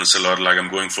happens a lot. Like I'm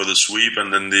going for the sweep,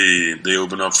 and then they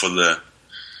open up for the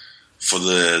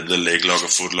leg lock or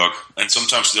foot lock, and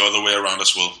sometimes the other way around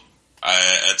as well. I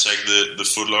attack the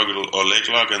foot lock or leg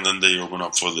lock, and then they open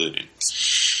up for the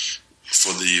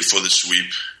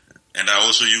sweep. And I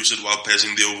also use it while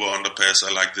passing the over under pass.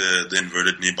 I like the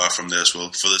inverted knee bar from there as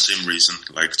well for the same reason,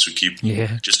 like to keep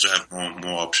just to have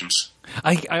more options.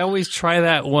 I always try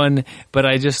that one, but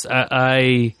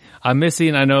I'm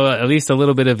missing, I know, at least a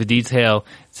little bit of a detail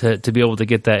to be able to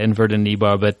get that inverted knee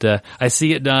bar, but I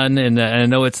see it done, and I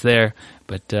know it's there,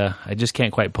 but I just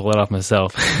can't quite pull it off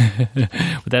myself.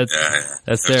 But that's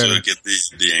there. To get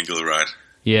the angle right.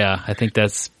 Yeah, I think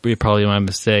that's probably my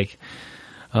mistake.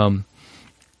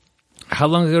 How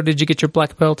long ago did you get your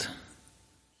black belt?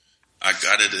 I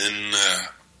got it in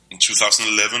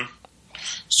 2011,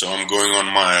 so I'm going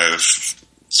on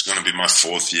it's going to be my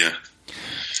 4th year.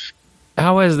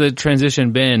 How has the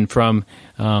transition been from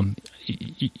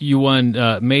you won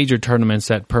major tournaments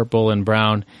at Purple and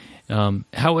Brown?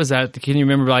 How was that? Can you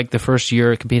remember like the first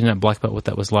year competing at black belt, what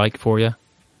that was like for you?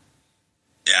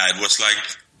 Yeah, it was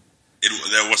like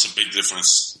there was a big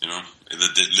difference. You know,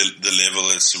 the level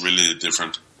is really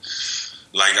different.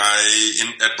 Like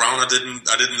at Brown, I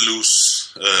didn't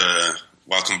lose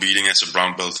while competing as a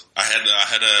brown belt. I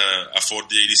fought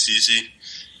the ADCC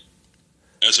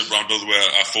as a brown belt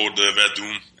where I fought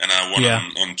Verdun, and I won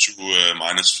on 2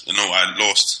 minus. No, I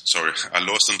lost. Sorry, I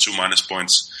lost on 2 minus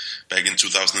points back in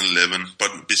 2011.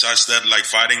 But besides that, like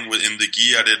fighting within the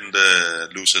gi, I didn't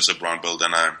lose as a brown belt,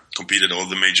 and I competed all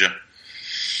the major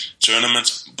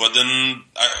tournaments. But then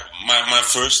my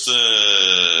first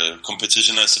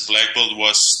competition as a black belt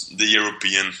was the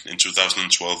European in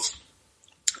 2012,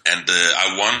 and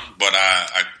I won. But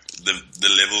the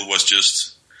level was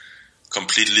just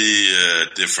completely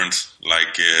different.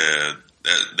 Like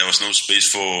there was no space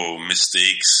for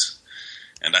mistakes,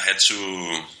 and I had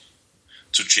to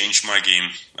change my game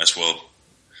as well,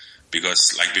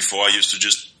 because like before I used to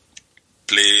just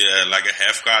play like a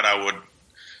half guard. I would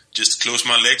just close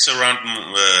my legs around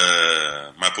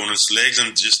my opponent's legs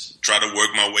and just try to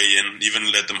work my way in,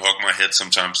 even let them hug my head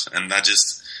sometimes. And I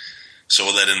just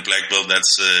saw that in black belt.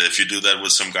 That's if you do that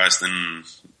with some guys, then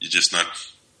you're just not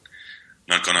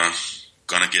gonna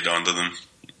get under them.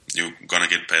 you're gonna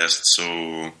get past. So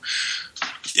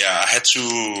yeah, I had to.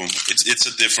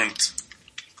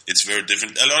 It's very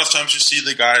different. A lot of times you see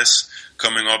the guys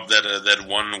coming up that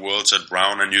won worlds at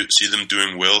Brown, and you see them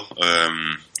doing well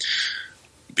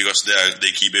because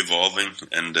they keep evolving,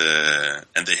 and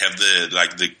they have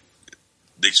the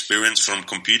experience from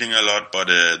competing a lot, but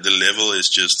the level is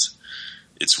just,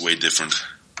 it's way different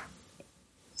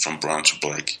from brown to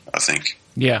black, I think.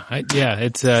 Yeah,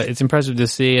 it's impressive to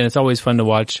see, and it's always fun to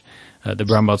watch the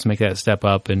brown belts make that step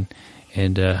up and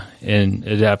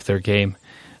adapt their game.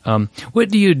 What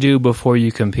do you do before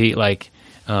you compete? Like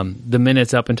the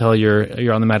minutes up until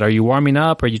you're on the mat, are you warming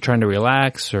up? Are you trying to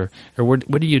relax, or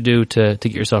what do you do to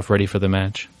get yourself ready for the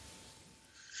match?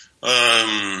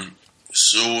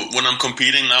 So when I'm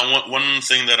competing now, one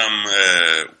thing that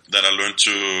I learned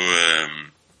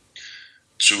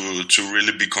to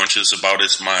really be conscious about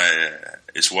is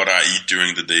what I eat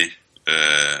during the day.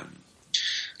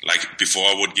 Like before,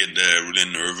 I would get really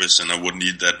nervous and I wouldn't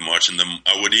eat that much.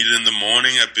 I would eat in the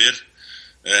morning a bit,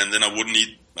 and then I wouldn't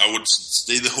eat. I would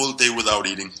stay the whole day without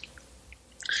eating.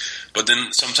 But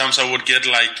then sometimes I would get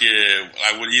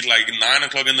I would eat 9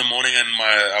 o'clock in the morning, and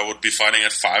I would be fighting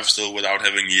at 5 still without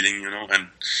having eating, And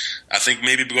I think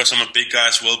maybe because I'm a big guy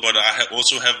as well, but I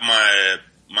also have my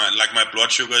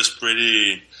blood sugar is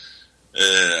pretty.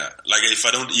 If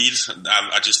I don't eat,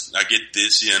 I get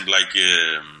dizzy and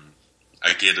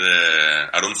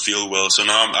I don't feel well. So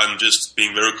now I'm just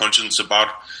being very conscious about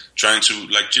trying to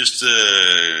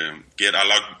get. I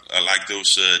like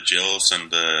those gels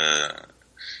and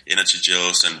energy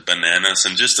gels and bananas,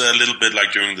 and just a little bit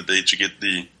during the day to keep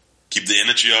the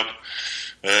energy up.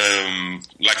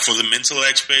 For the mental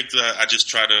aspect, I just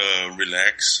try to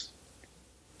relax.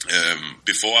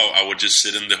 Before I would just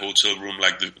sit in the hotel room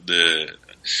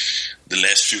the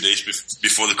last few days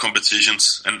before the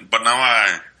competitions, but now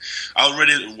I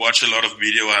already watch a lot of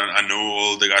video. I know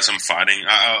all the guys I'm fighting.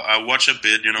 I watch a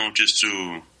bit, just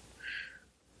to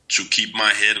keep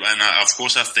my head. And of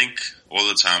course I think all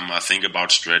the time. I think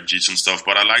about strategies and stuff,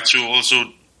 but I like to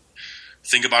also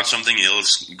think about something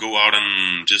else. Go out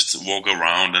and just walk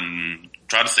around and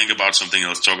try to think about something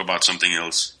else. Talk about something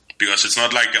else, because it's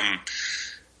not like I'm.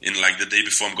 In the day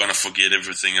before, I'm gonna forget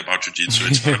everything about jiu-jitsu.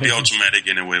 It's gonna be automatic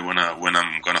anyway when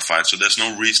I'm gonna fight. So there's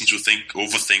no reason to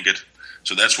overthink it.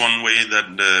 So that's one way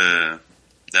that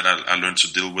I learned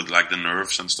to deal with the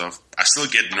nerves and stuff. I still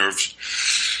get nerves.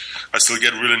 I still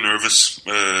get really nervous,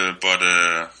 but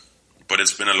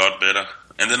it's been a lot better.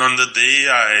 And then on the day,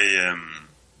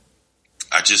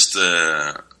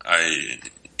 I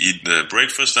eat the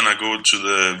breakfast and I go to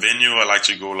the venue. I like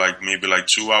to go maybe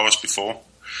 2 hours before.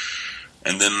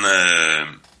 And then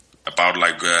about an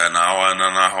hour and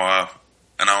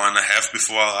a half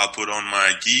before, I'll put on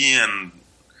my gi, and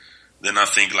then I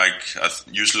think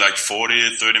usually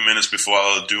 30 minutes before,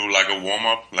 I'll do a warm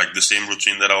up, the same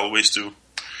routine that I always do.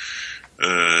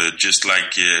 Just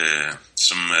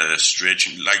some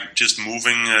stretching, just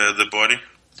moving the body,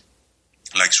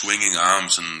 swinging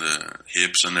arms and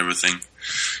hips and everything,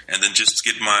 and then just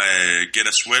get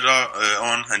a sweater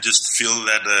on and just feel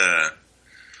that.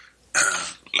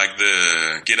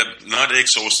 Not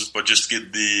exhausted, but just break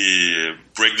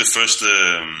the first,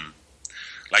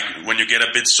 when you get a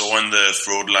bit sore in the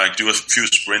throat, do a few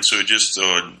sprints, so you just,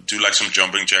 do some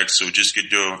jumping jacks, so just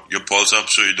get your pulse up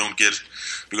so you don't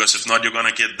because if not, you're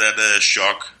gonna get that,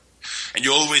 shock. And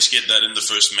you always get that in the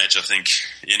first match, I think,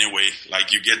 anyway.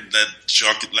 You get that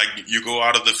shock, you go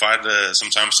out of the fight,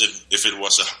 sometimes if it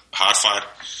was a hard fight,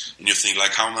 and you think,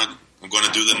 how am I'm going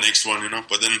to do the next one,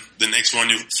 but then the next one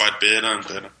you fight better and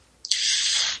better.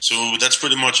 So that's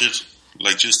pretty much it.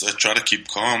 I try to keep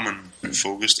calm and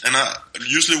focused. And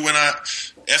usually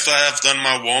after I have done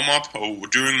my warm-up, or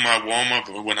during my warm-up,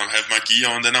 or when I have my gi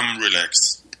on, then I'm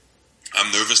relaxed.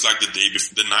 I'm nervous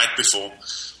the night before.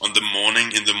 In the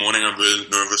morning I'm really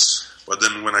nervous. But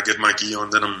then when I get my gi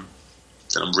on, then I'm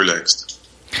relaxed.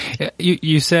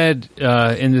 You said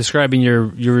in describing your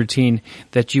routine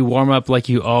that you warm up like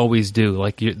you always do,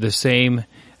 the same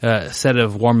set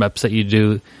of warm-ups that you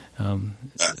do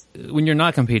when you're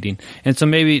not competing. And so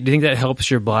maybe, do you think that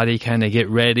helps your body kind of get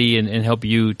ready and help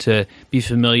you to be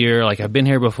familiar? I've been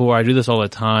here before, I do this all the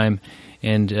time,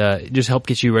 and just help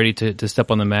get you ready to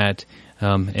step on the mat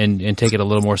and take it a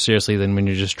little more seriously than when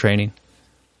you're just training?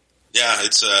 Yeah,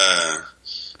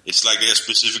 it's like a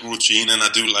specific routine, and I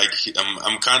do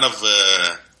I'm kind of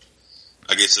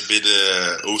I guess a bit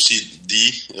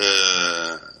OCD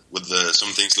with some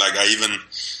things.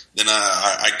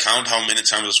 I count how many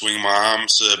times I swing my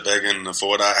arms back and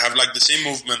forward. I have the same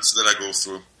movements that I go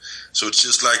through, so it's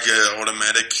just an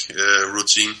automatic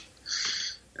routine.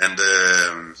 And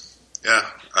yeah,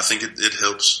 I think it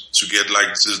helps to get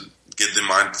the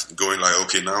mind going. Like,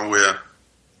 okay, now we're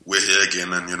here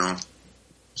again, and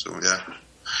so yeah.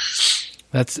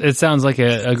 It sounds like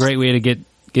a great way to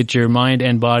get your mind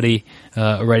and body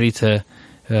ready to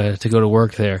go to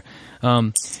work there.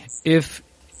 If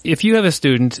you have a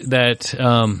student that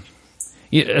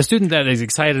is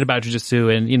excited about jiu-jitsu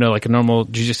and like a normal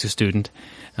jiu-jitsu student,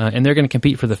 and they're going to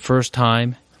compete for the first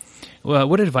time, well,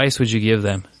 what advice would you give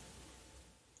them?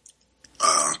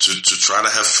 To try to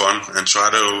have fun and try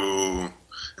to.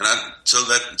 And I tell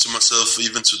that to myself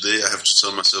even today. I have to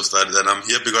tell myself that I'm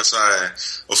here because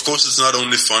of course, it's not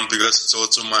only fun because it's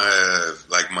also my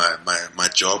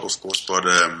job, of course. But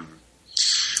that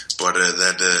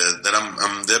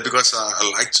I'm there because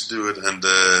I like to do it, and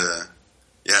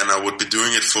and I would be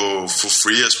doing it for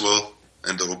free as well,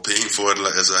 and paying for it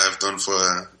as I have done for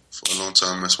a long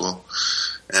time as well,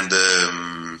 and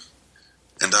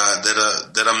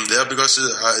that I'm there because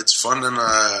it's fun and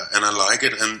I like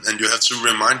it, and you have to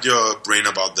remind your brain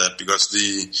about that, because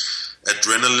the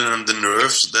adrenaline and the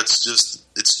nerves,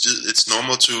 it's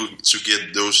normal to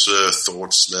get those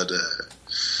thoughts that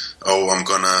I'm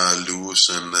gonna lose,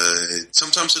 and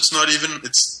sometimes it's not even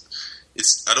it's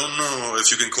I don't know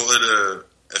if you can call it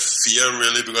a fear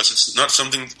really, because it's not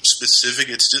something specific,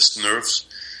 it's just nerves,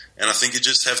 and I think you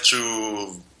just have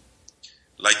to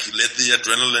let the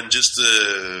adrenaline just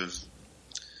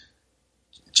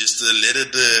let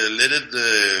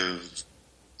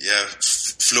it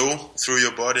flow through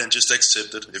your body and just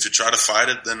accept it. If you try to fight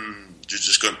it, then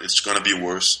it's gonna be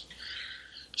worse.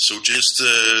 So just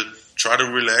try to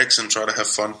relax and try to have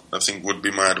fun, I think would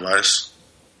be my advice.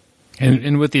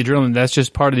 And with the adrenaline, that's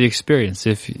just part of the experience.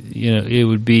 If it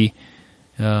would be,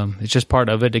 it's just part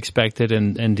of it. Expect it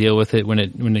and deal with it when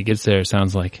it gets there. It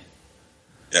sounds like.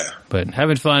 Yeah. But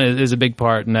having fun is a big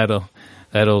part, and that'll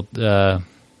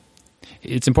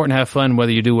it's important to have fun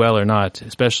whether you do well or not,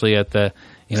 especially at the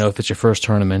if it's your first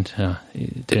tournament, to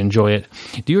enjoy it.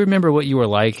 Do you remember what you were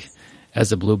like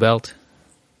as a blue belt?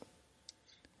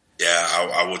 Yeah,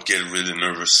 I would get really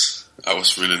nervous. I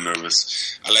was really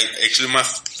nervous. Actually my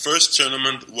first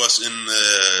tournament was in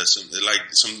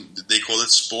they call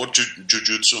it sport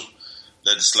jiu-jitsu.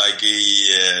 That's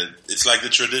it's like the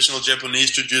traditional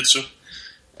Japanese jiu-jitsu.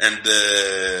 And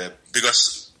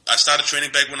because I started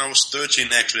training back when I was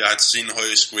 13, actually, I had seen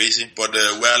Hoyes Gracie, but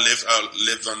where I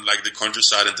live on the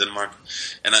countryside in Denmark,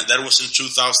 and that was in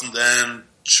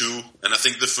 2002. And I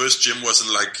think the first gym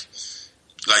wasn't like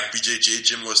BJJ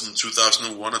gym was in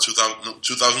 2001 or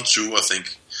 2002, I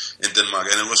think, in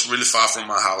Denmark, and it was really far from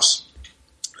my house.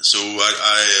 So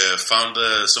I found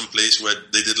some place where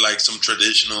they did some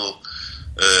traditional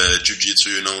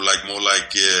jiu-jitsu, more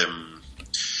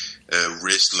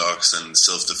wrist locks and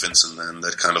self-defense and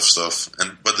that kind of stuff.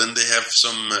 But then they have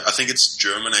some, I think it's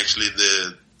German actually,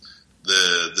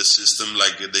 the system,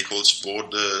 they call it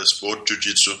sport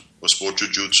jiu-jitsu or sport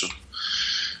jiu-jitsu,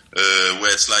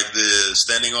 where it's the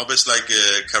standing up is like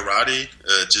karate,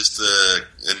 just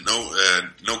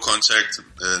no contact,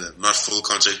 not full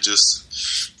contact, just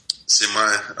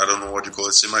I don't know what you call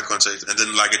it, semi-contact, and then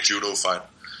a judo fight.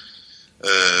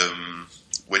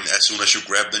 When as soon as you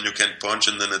grab, then you can't punch,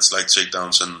 and then it's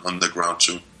takedowns and on the ground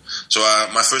too. So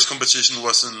my first competition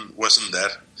wasn't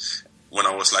that when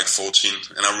I was 14,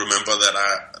 and I remember that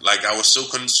I was so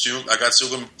consumed. I got so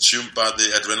consumed by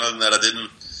the adrenaline that I didn't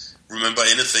remember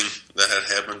anything that had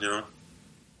happened,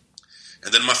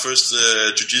 And then my first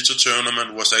jiu-jitsu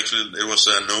tournament was it was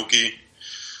a no-gi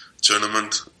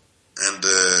tournament, and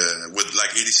with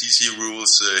 80cc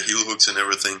rules, heel hooks and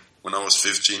everything. When I was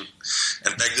 15,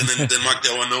 and back then in Denmark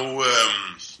there were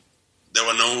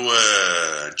no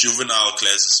juvenile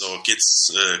classes or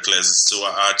kids classes, so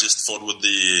I just fought with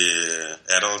the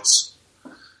adults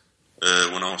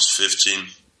when I was 15,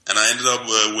 and I ended up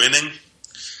winning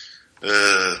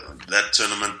that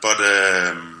tournament. But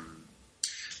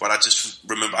I just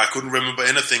remember I couldn't remember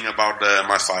anything about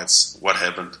my fights, what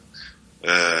happened.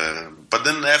 But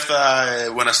then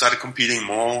when I started competing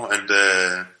more and.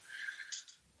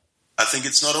 I think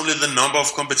it's not only the number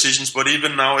of competitions, but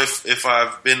even now, if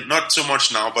I've been, not so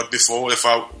much now, but before, if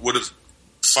I would have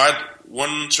fight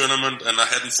one tournament and I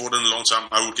hadn't fought in a long time,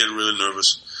 I would get really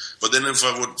nervous. But then if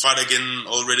I would fight again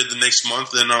already the next month,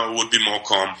 then I would be more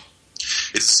calm.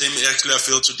 It's the same actually I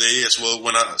feel today as well.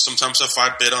 Sometimes I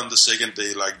fight better on the second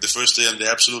day, the first day and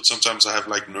the absolute, sometimes I have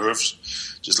nerves,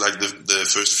 just the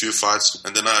first few fights,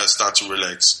 and then I start to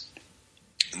relax.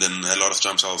 And then a lot of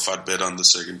times I'll fight better on the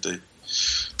second day.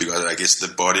 Because I guess the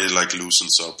body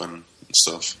loosens up and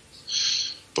stuff.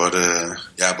 But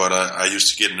I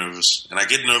used to get nervous, and I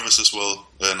get nervous as well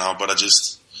now. But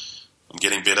I'm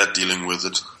getting better at dealing with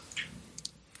it.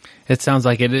 It sounds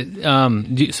like it.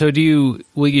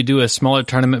 Will you do a smaller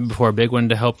tournament before a big one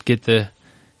to help get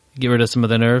rid of some of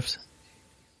the nerves?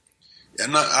 Yeah,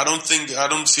 no, I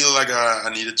don't feel like I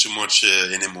needed too much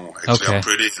anymore. Actually, okay.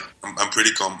 I'm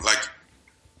pretty calm. Like,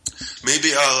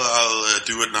 maybe I'll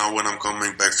do it now when I'm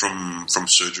coming back from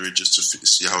surgery, just to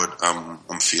see how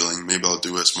I'm feeling. Maybe I'll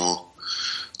do a small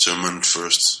tournament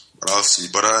first, but I'll see.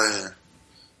 But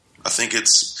I think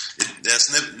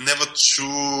there's never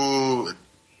too.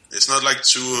 It's not like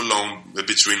too long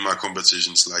between my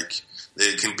competitions. Like,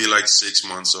 they can be like 6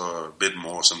 months or a bit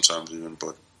more sometimes even,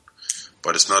 but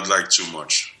it's not like too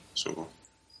much. So,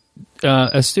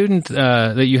 a student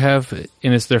that you have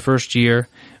and it's their first year,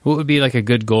 what would be like a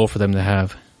good goal for them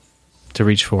to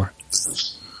reach for?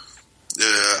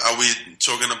 Are we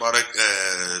talking about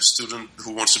a student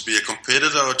who wants to be a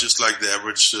competitor, or just like the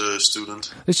average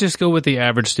student? Let's just go with the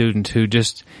average student who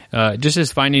just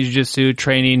is finding jiu-jitsu,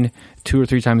 training 2 or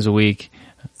 3 times a week,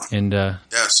 and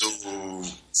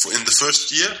So in the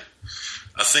first year,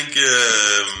 I think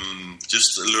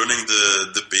just learning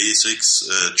the basics,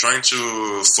 trying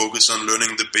to focus on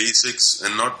learning the basics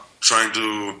and not trying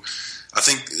to. I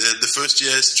think the first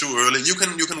year is too early. You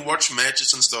can watch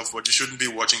matches and stuff, but you shouldn't be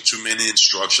watching too many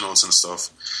instructionals and stuff.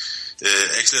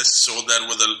 Actually, I saw that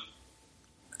with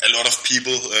a lot of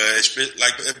people.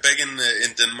 Like back in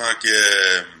Denmark,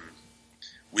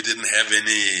 we didn't have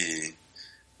any.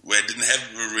 We didn't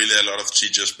have really a lot of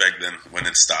teachers back then when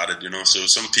it started, you know. So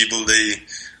some people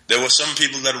there were some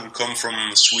people that would come from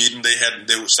Sweden. They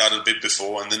started a bit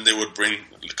before, and then they would bring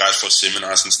guys for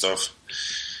seminars and stuff.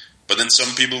 But then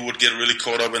some people would get really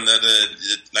caught up in that,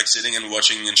 like sitting and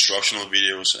watching instructional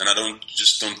videos. And I don't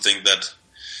think that.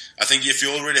 I think if you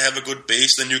already have a good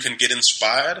base, then you can get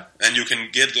inspired and you can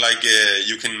get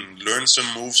you can learn some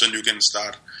moves and you can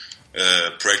start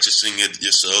practicing it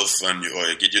yourself or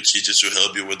get your teachers to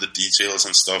help you with the details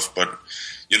and stuff. But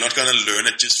you're not going to learn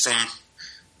it just from.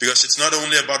 Because it's not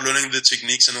only about learning the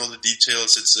techniques and all the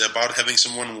details, it's about having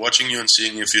someone watching you and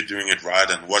seeing if you're doing it right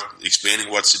and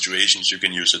explaining what situations you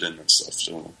can use it in and stuff.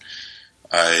 So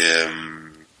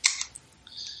I'm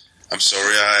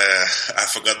sorry, I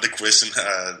forgot the question.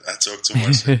 I talked too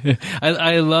much.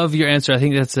 I love your answer. I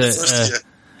think that's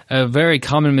a very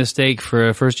common mistake for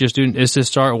a first year student is to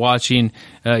start watching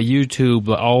YouTube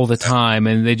all the time,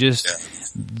 and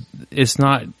it's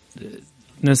not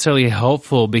necessarily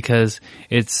helpful because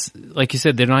it's like you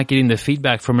said, they're not getting the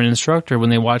feedback from an instructor when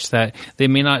they watch that. They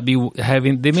may not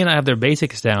have their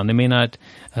basics down. They may not,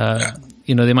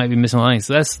 they might be missing lines.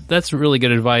 So that's really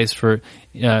good advice for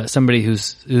somebody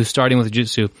who's starting with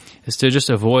jiu-jitsu, is to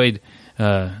just avoid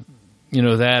that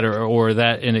or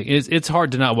that. And it's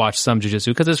hard to not watch some jiu-jitsu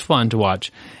because it's fun to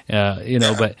watch,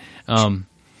 but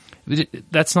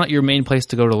that's not your main place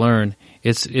to go to learn.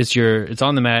 It's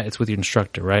on the mat. It's with your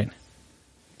instructor, right?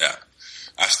 Yeah,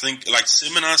 I think like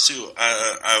seminars,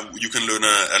 you can learn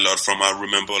a lot from. I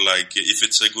remember like if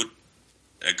it's a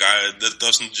guy that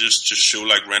doesn't just show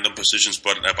like random positions,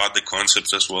 but about the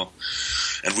concepts as well.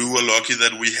 And we were lucky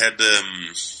that we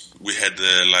had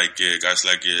guys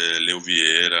like Leo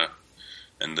Vieira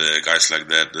and guys like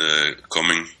that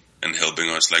coming and helping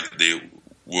us. Like they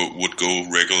would go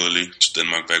regularly to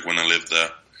Denmark back when I lived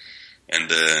there and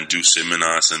do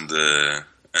seminars and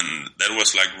that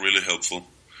was like really helpful.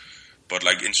 But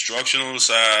like instructionals,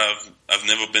 I've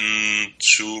never been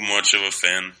too much of a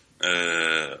fan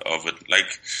of it. Like,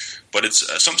 but it's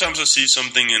sometimes I see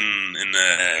something in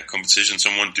a competition,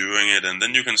 someone doing it, and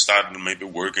then you can start maybe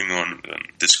working on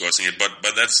discussing it. But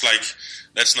that's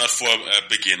not for a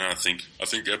beginner. I think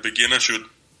a beginner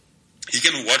he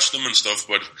can watch them and stuff,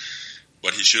 but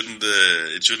he shouldn't.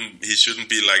 He shouldn't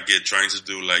be like trying to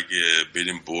do like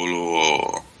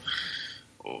berimbolo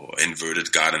or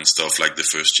inverted guard and stuff like the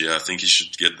first year. I think he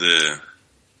should get the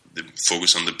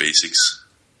focus on the basics.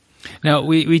 Now,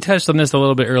 we touched on this a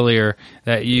little bit earlier,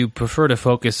 that you prefer to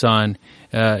focus on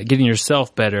getting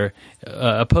yourself better,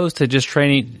 opposed to just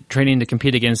training to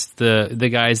compete against the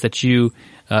guys that you're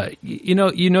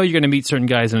going to meet certain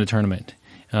guys in the tournament.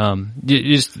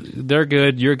 They're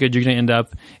good, you're good, you're going to end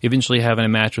up eventually having a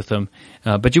match with them.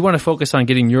 But you want to focus on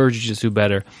getting your jiu-jitsu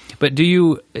better. But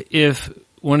if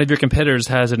one of your competitors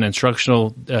has an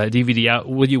instructional DVD out,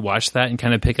 will you watch that and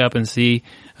kind of pick up and see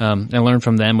and learn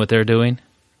from them what they're doing?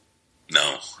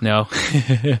 No.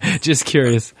 Just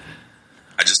curious.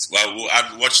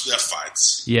 I've watched their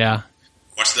fights. Yeah.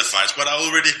 Watch their fights, but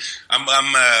I'm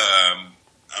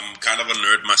kind of a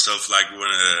nerd myself, like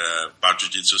about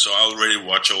jiu-jitsu, so I already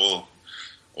watch all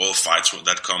fights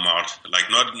that come out. Like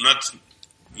not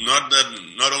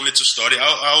not only to study.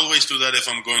 I always do that if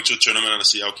I'm going to a tournament and I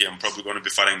see, okay, I'm probably going to be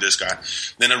fighting this guy.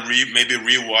 Then I maybe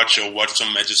rewatch or watch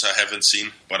some matches I haven't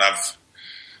seen. But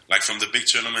like from the big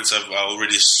tournaments, I've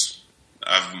already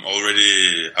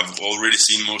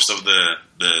seen most of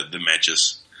the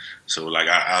matches. So like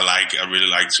I really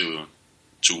like to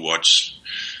watch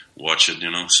it,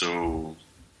 you know. So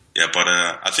yeah, but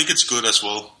I think it's good as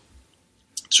well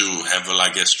to have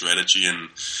like a strategy, and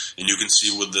you can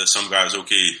see with some guys,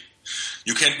 okay,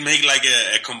 you can't make like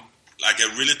a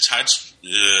really tight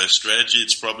strategy.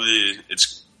 It's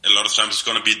a lot of times it's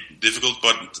going to be difficult,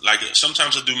 but like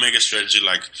sometimes I do make a strategy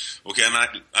like, okay, and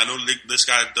I know this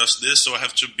guy does this, so I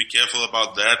have to be careful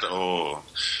about that, or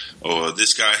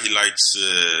this guy, he likes,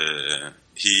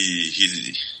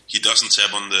 he doesn't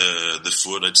tap on the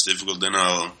foot, it's difficult, then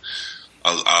I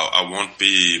won't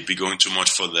be going too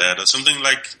much for that, or something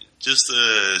like just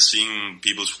seeing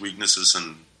people's weaknesses,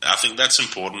 and I think that's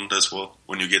important as well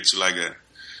when you get to like a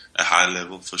high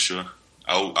level, for sure.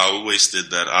 I always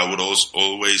did that. I would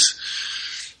always,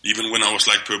 even when I was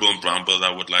like purple and brown belt,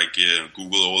 I would like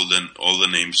Google all the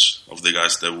names of the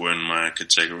guys that were in my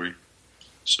category,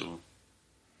 so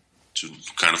to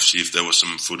kind of see if there was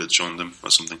some footage on them or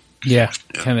something. Yeah.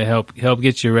 Kind of help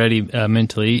get you ready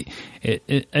mentally.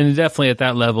 And definitely at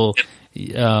that level,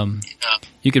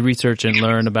 you could research and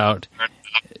learn about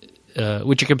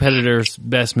what your competitors'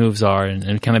 best moves are,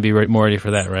 and kind of be more ready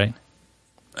for that, right?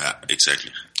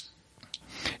 Exactly.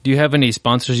 Do you have any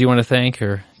sponsors you want to thank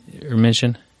or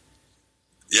mention?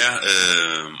 Yeah,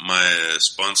 my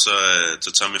sponsor,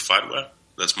 Tatami Fightwear.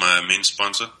 That's my main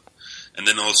sponsor. And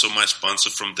then also my sponsor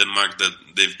from Denmark, that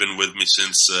they've been with me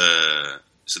since I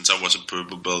was a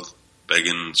purple belt back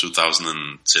in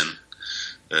 2010.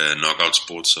 Knockout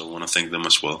Sports. So I want to thank them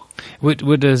as well. What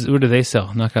do they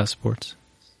sell? Knockout Sports.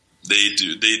 They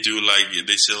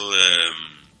sell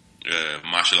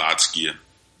martial arts gear,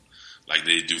 like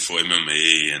they do for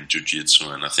MMA and jiu-jitsu,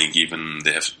 and I think even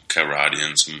they have karate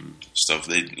and some stuff.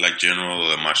 They like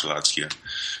general martial arts gear.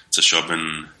 It's a shop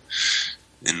in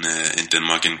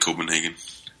Denmark, in Copenhagen.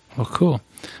 Oh, cool!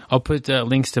 I'll put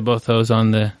links to both those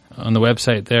on the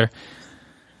website there.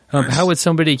 How would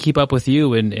somebody keep up with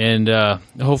you, and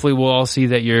hopefully we'll all see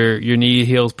that your knee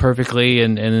heals perfectly,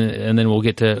 and then we'll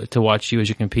get to watch you as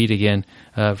you compete again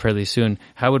fairly soon.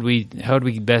 How would we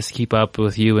best keep up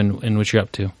with you and what you're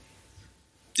up to?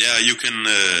 Yeah, you can.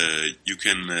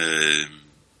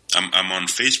 I'm on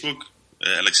Facebook,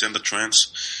 Alexander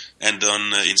Trans, and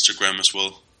on Instagram as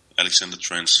well, Alexander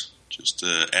Trans. Just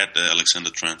at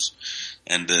Alexander Trans,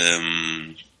 and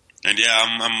yeah,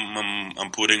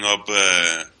 I'm putting up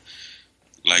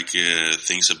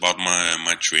things about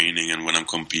my training and when I'm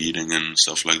competing and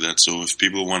stuff like that. So if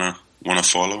people wanna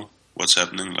follow what's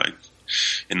happening like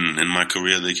in my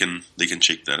career, they can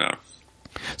check that out.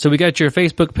 So we got your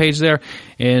Facebook page there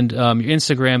and your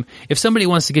Instagram. If somebody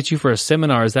wants to get you for a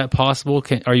seminar, is that possible?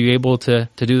 Are you able to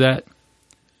do that?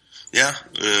 Yeah,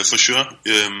 for sure.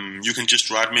 You can just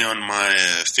write me on my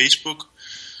Facebook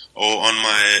or on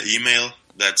my email.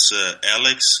 That's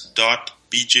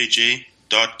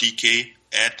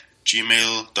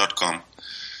alex.bjj.dk@gmail.com.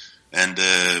 And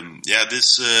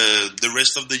the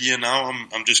rest of the year now,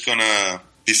 I'm just gonna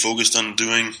be focused on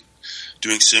doing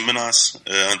seminars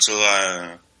until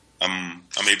I'm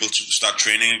able to start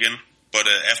training again. But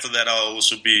after that, I'll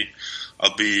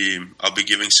be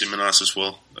giving seminars as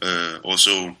well.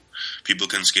 Also, people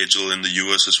can schedule in the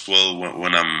US as well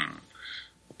when I'm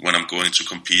going to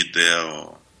compete there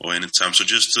or anytime. So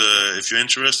just if you're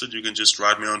interested, you can just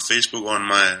write me on Facebook or on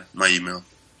my email.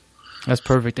 That's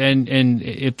perfect. And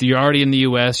if you're already in the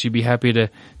US, you'd be happy to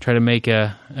try to make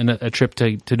a trip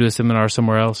to do a seminar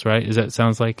somewhere else, right?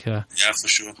 Sounds like? Yeah, for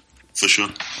sure.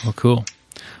 Well, cool.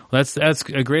 Well, that's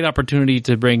a great opportunity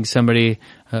to bring somebody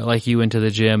like you into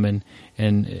the gym and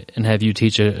have you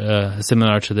teach a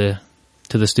seminar to the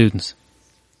students.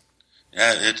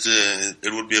 Yeah,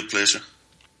 it would be a pleasure.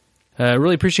 I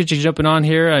really appreciate you jumping on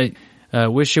here. I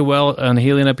wish you well on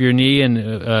healing up your knee, and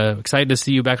excited to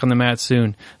see you back on the mat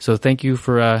soon. So thank you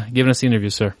for giving us the interview,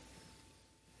 sir.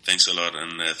 Thanks a lot,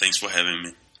 and thanks for having me.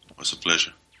 It was a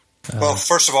pleasure. Well,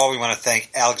 first of all, we want to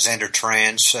thank Alexander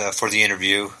Trans for the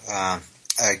interview. I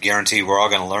guarantee we're all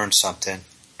going to learn something.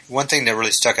 One thing that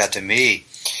really stuck out to me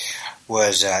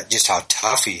was just how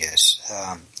tough he is.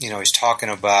 He's talking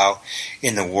about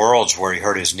in the Worlds where he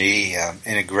hurt his knee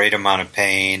in a great amount of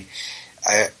pain,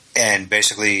 and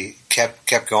basically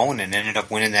kept going and ended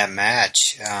up winning that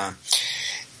match.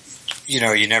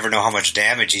 You never know how much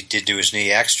damage he did to his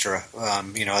knee extra.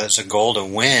 It's a goal to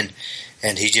win,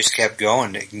 and he just kept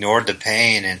going, ignored the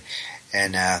pain,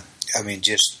 and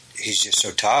he's just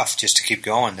so tough just to keep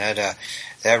going. That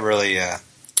really,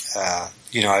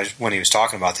 when he was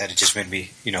talking about that, it just made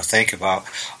me, think about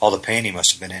all the pain he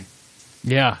must have been in.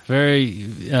 Yeah, very.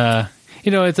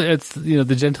 It's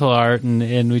the gentle art,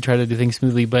 and we try to do things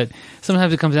smoothly, but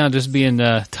sometimes it comes down to just being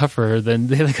tougher than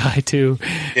the other guy too.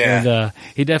 Yeah. And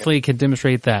he definitely can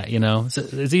demonstrate that. So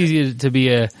it's easy to be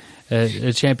a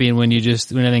champion when when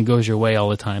everything goes your way all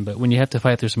the time, but when you have to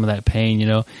fight through some of that pain,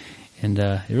 and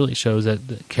it really shows that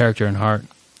the character and heart.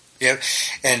 Yeah,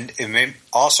 and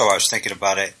also I was thinking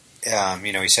about it.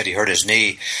 He said he hurt his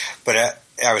knee, but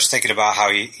I was thinking about how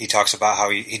he talks about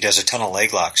how he does a ton of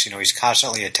leg locks. He's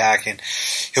constantly attacking.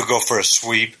 He'll go for a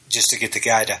sweep just to get the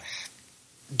guy to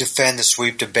defend the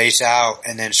sweep, to base out,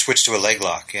 and then switch to a leg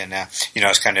lock. And,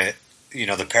 it's kind of,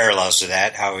 the parallels to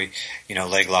that, how he,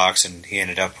 leg locks, and he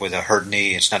ended up with a hurt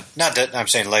knee. It's not that I'm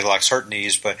saying leg locks hurt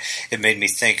knees, but it made me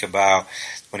think about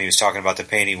when he was talking about the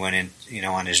pain he went in,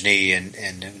 on his knee, and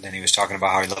then he was talking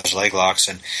about how he loves leg locks,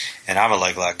 and I'm a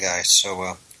leg lock guy.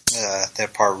 So,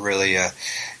 that part really, I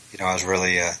was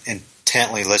really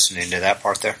intently listening to that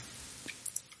part there.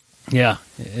 Yeah,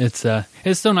 it's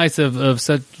so nice of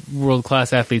such world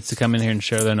class athletes to come in here and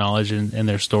share their knowledge and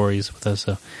their stories with us.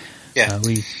 So yeah,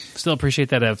 we still appreciate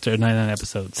that after 99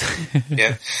 episodes.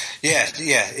 yeah.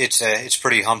 It's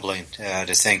pretty humbling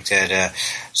to think that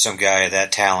some guy of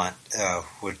that talent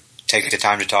would take the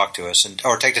time to talk to us,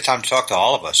 or take the time to talk to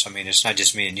all of us. I mean, it's not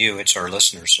just me and you; it's our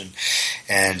listeners,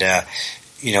 and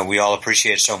we all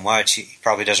appreciate it so much. He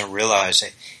probably doesn't realize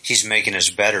that he's making us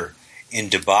better in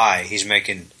Dubai. He's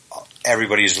making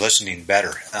everybody who's listening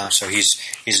better. So he's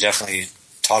definitely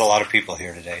taught a lot of people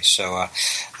here today. So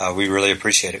we really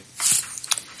appreciate it.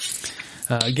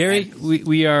 Gary,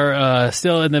 we are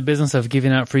still in the business of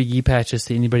giving out free gi patches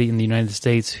to anybody in the United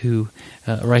States who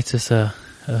writes us a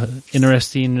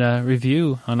interesting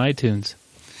review on iTunes.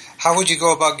 How would you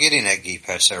go about getting that gi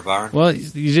patch there, Byron? Well,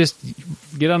 you just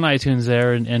get on iTunes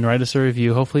there and write us a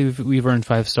review. Hopefully we've earned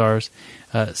 5 stars.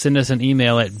 Send us an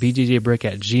email at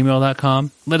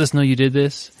bjjbrick@gmail.com. Let us know you did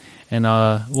this, and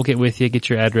we'll get with you, get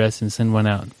your address, and send one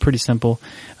out. Pretty simple.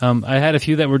 I had a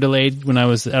few that were delayed when I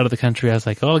was out of the country. I was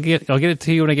like, I'll get it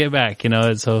to you when I get back,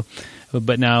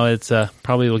 but now it's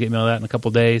probably will get mailed out in a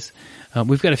couple days.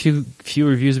 We've got a few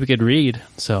reviews we could read.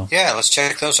 So yeah, let's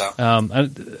check those out.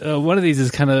 One of these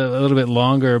is kind of a little bit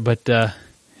longer, but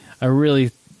I really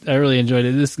enjoyed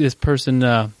it. This person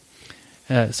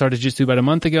started Jiu-Jitsu about a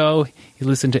month ago. He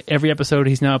listened to every episode.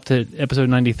 He's now up to episode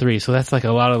 93. So that's like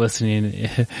a lot of listening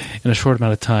in a short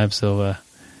amount of time. So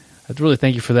I'd really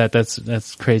thank you for that.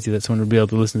 That's crazy that someone would be able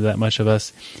to listen to that much of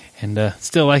us and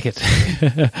still like it.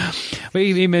 But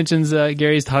he mentions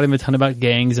Gary's taught him a ton about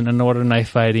gangs and underwater knife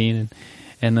fighting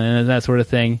and that sort of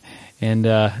thing. And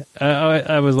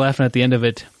I was laughing at the end of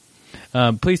it.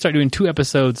 Please start doing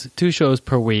 2 shows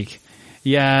per week.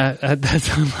 Yeah,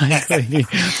 that's unlikely.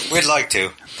 We'd like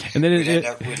to. And then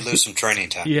we'd lose some training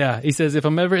time. Yeah, he says, if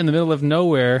I'm ever in the middle of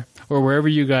nowhere or wherever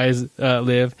you guys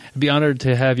live, I'd be honored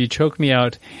to have you choke me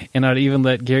out, and I'd even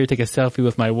let Gary take a selfie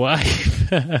with my wife.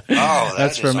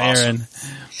 That's from awesome. Aaron.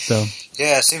 So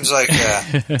yeah, it seems like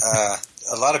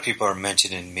a lot of people are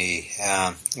mentioning me.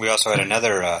 We also had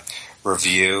another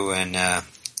review, and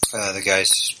the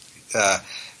guy's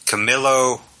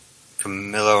Camilo,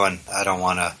 and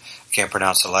I can't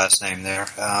pronounce the last name there.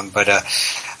 But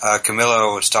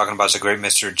Camilo was talking about some great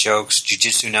Mr. Jokes,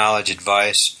 jiu-jitsu knowledge,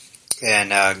 advice,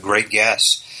 and great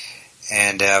guests.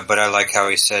 And but I like how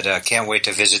he said, can't wait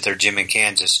to visit their gym in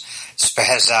Kansas.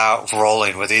 Spaz out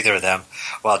rolling with either of them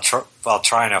while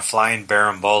trying a flying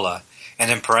Barambola.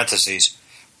 And in parentheses,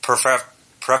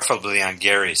 preferably on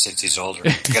Gary since he's older.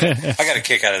 I got a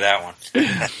kick out of that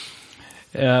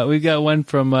one. We've got one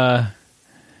from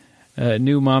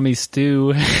New Mommy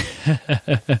Stew.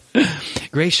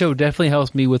 Great show, definitely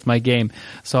helps me with my game.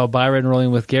 Saw Byron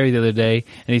rolling with Gary the other day,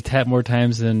 and he tapped more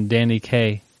times than Danny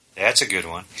K. That's a good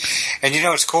one. And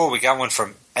it's cool. We got one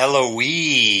from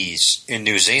Eloise in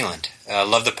New Zealand.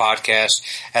 Love the podcast.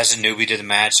 As a newbie to the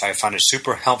match, I found it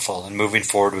super helpful in moving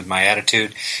forward with my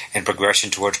attitude and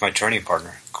progression towards my training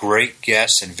partner. Great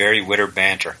guests and very witty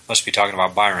banter. Must be talking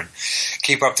about Byron.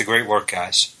 Keep up the great work,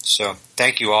 guys. So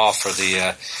thank you all for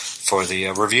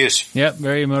the reviews. Yep,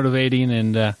 very motivating,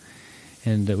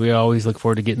 and we always look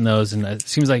forward to getting those. And it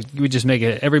seems like we just make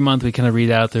it every month. We kind of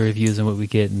read out the reviews and what we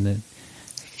get, and it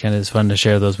kind of is fun to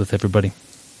share those with everybody.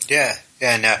 Yeah,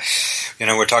 and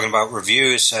we're talking about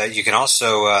reviews. You can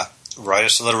also write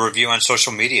us a little review on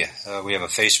social media. We have a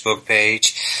Facebook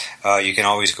page. You can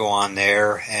always go on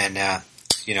there and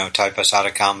type us out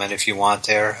a comment if you want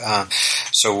there.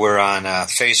 So we're on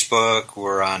Facebook.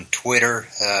 We're on Twitter.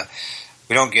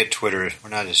 we don't get Twitter. We're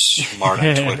not as smart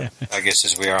on Twitter, I guess,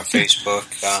 as we are on Facebook.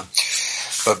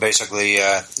 But basically,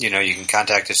 you can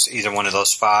contact us either one of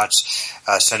those spots.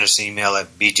 Send us an email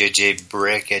at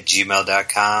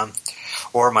bjjbrick@gmail.com.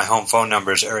 Or my home phone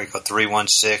number is area code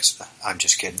 316. I'm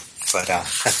just kidding. But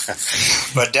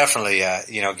but definitely,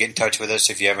 get in touch with us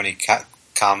if you have any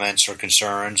comments or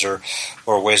concerns or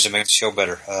ways to make the show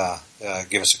better.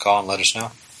 Give us a call and let us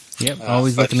know. Yep,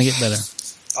 always looking to get better.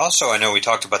 Also, I know we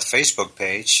talked about the Facebook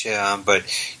page, but,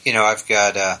 I've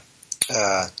got,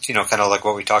 kind of like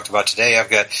what we talked about today, I've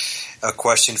got a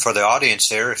question for the audience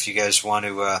there if you guys want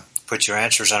to put your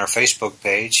answers on our Facebook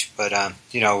page. But,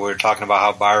 we're talking about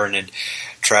how Byron had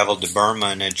traveled to Burma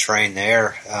and had trained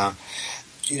there.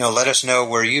 Let us know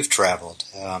where you've traveled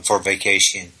for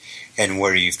vacation and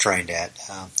where you've trained at.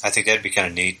 I think that'd be kind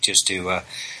of neat just to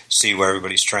see where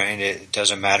everybody's trained. It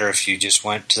doesn't matter if you just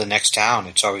went to the next town.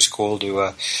 It's always cool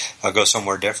to go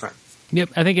somewhere different.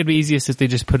 Yep, I think it'd be easiest if they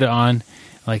just put it on,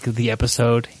 like, the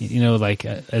episode,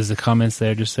 as the comments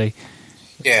there, just say...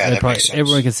 Yeah, that makes sense.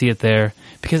 Everyone can see it there.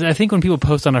 Because I think when people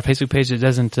post on our Facebook page, it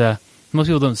doesn't... most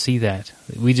people don't see that.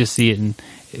 We just see it, and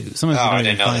sometimes we don't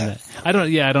even find that. I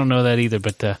don't know that either,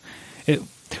 but...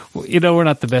 we're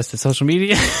not the best at social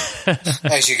media.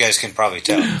 As you guys can probably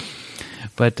tell.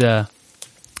 But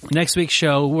next week's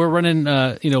show, we're running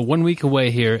 1 week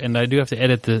away here, and I do have to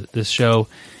edit the show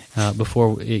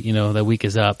before the week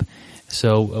is up.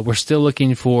 So we're still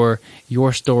looking for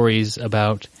your stories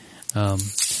about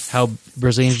how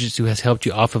Brazilian Jiu-Jitsu has helped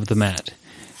you off of the mat.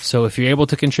 So if you're able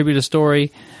to contribute a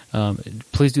story,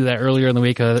 please do that earlier in the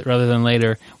week rather than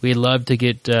later. We'd love to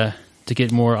get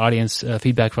more audience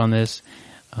feedback from this.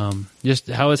 Just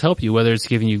how it's helped you, whether it's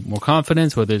giving you more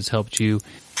confidence, whether it's helped you,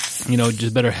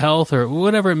 just better health or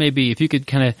whatever it may be. If you could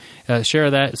kind of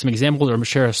share that, some examples, or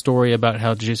share a story about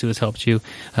how Jiu-Jitsu has helped you.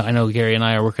 I know Gary and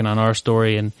I are working on our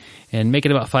story and make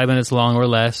it about 5 minutes long or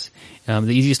less.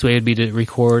 The easiest way would be to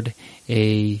record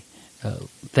a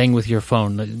thing with your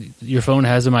phone. Your phone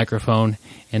has a microphone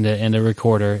and a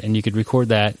recorder, and you could record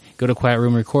that. Go to a quiet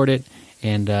room, record it,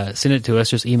 and send it to us.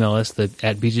 Just email us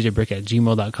at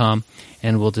bjjbrick@gmail.com,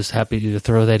 and we'll just happy to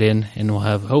throw that in, and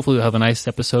hopefully we'll have a nice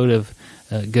episode of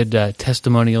good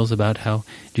testimonials about how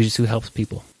Jiu-Jitsu helps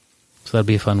people. So that'll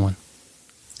be a fun one.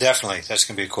 Definitely. That's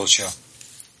going to be a cool show.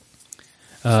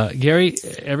 Gary,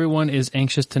 everyone is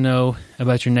anxious to know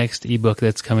about your next ebook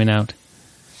that's coming out.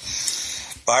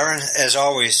 Byron, as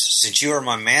always, since you are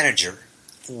my manager,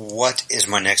 what is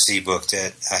my next ebook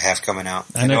that I have coming out?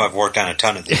 I know I've worked on a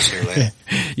ton of these here lately.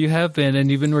 You have been, and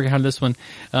you've been working on this one.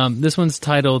 This one's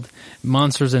titled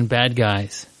Monsters and Bad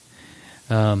Guys.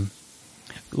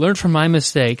 Learn from my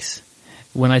mistakes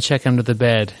when I check under the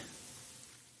bed.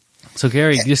 So,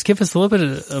 Gary, just give us a little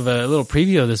bit of a little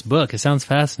preview of this book. It sounds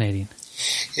fascinating.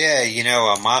 Yeah,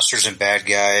 Monsters and Bad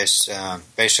Guys.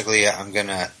 Basically, I'm going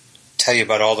to tell you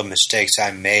about all the mistakes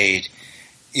I made,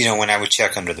 when I would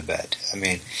check under the bed. I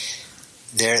mean,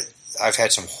 I've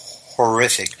had some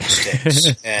horrific mistakes,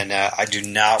 and I do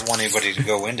not want anybody to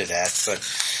go into that. But,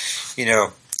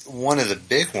 one of the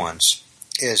big ones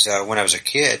is when I was a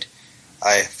kid,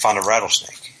 I found a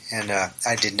rattlesnake, and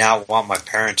I did not want my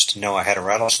parents to know I had a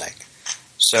rattlesnake.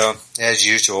 So, as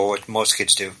usual, what most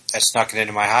kids do, I snuck it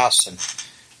into my house, and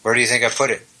where do you think I put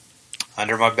it?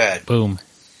 Under my bed. Boom.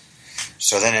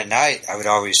 So then at night, I would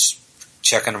always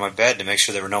check under my bed to make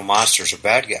sure there were no monsters or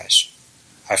bad guys.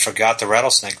 I forgot the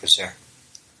rattlesnake was there,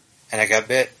 and I got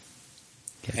bit.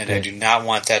 I do not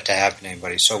want that to happen to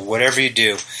anybody. So whatever you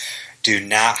do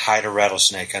not hide a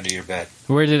rattlesnake under your bed.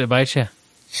 Where did it bite you?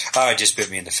 Oh, it just bit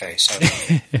me in the face.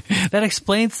 That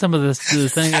explains some of the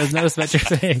thing I've noticed about your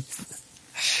face.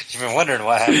 You've been wondering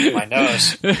what happened to my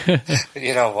nose.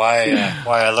 Why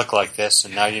I look like this,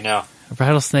 and now you know. A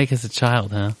rattlesnake as a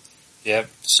child, huh?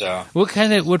 Yep. So, what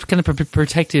kind of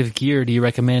protective gear do you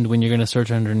recommend when you're going to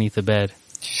search underneath the bed?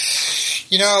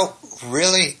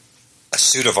 Really, a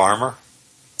suit of armor.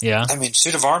 Yeah. I mean,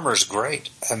 suit of armor is great.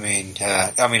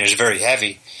 It's very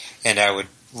heavy, and I would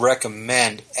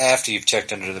recommend after you've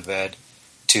checked under the bed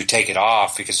to take it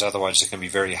off, because otherwise it's going to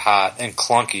be very hot and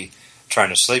clunky trying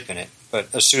to sleep in it.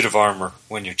 But a suit of armor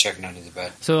when you're checking under the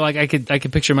bed. So, like, I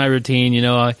could picture my routine.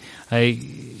 I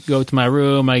go to my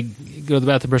room, I go to the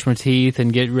bathroom, brush my teeth,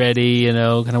 and get ready. Kind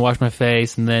of wash my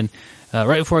face, and then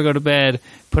right before I go to bed,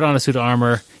 put on a suit of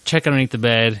armor, check underneath the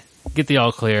bed, get the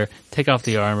all clear, take off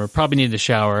the armor. Probably need a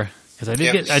shower because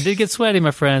I did get sweaty,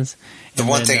 my friends. The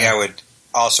one thing I would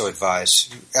also advise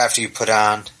after you put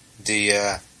on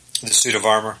the suit of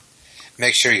armor,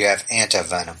 make sure you have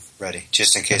anti-venom ready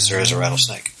just in case there is a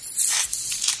rattlesnake.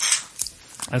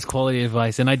 That's quality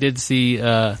advice. And I did see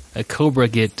a cobra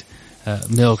get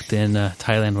milked in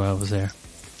Thailand while I was there.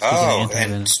 Oh,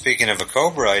 and speaking of a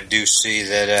cobra, I do see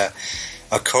that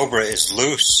a cobra is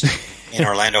loose in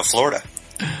Orlando, Florida.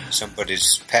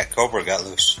 Somebody's pet cobra got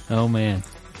loose. Oh, man.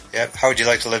 Yep. How would you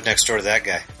like to live next door to that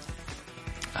guy?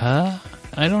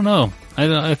 I don't know.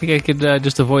 I think I could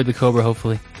just avoid the cobra,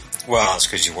 hopefully. Well, it's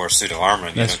because you wore a suit of armor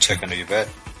and you don't check under your bed.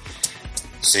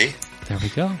 See? There we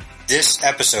go. This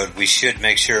episode, we should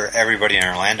make sure everybody in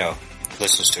Orlando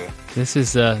listens to it.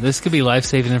 This could be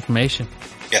life-saving information.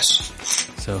 Yes.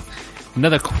 So,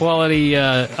 another quality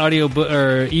audio book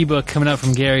or ebook coming out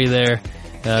from Gary there.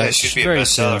 It should be a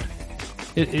bestseller.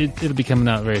 It'll be coming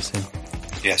out very soon.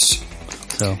 Yes.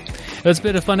 So, it's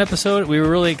been a fun episode. We were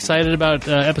really excited about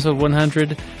episode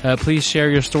 100. Please share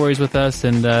your stories with us,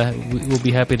 and we'll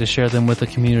be happy to share them with the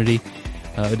community.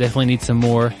 We definitely need some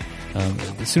more.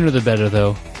 The sooner the better,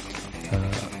 though.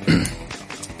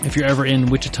 If you're ever in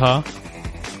Wichita,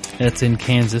 that's in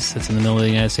Kansas, that's in the middle of the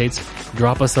United States,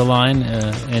 drop us a line,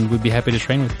 and we'd be happy to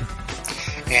train with you.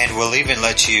 And we'll even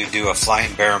let you do a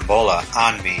flying Barambola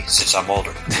on me since I'm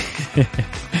older.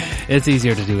 It's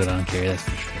easier to do it on Gary, that's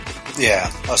for sure.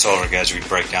 Yeah, us older guys, we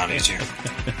break down easier.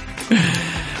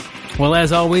 Well,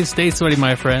 as always, stay sweaty,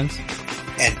 my friends.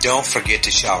 And don't forget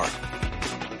to shower.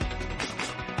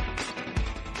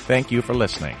 Thank you for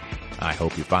listening. I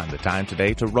hope you find the time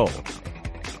today to roll.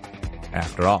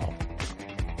 After all,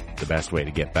 the best way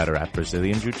to get better at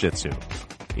Brazilian Jiu-Jitsu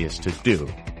is to do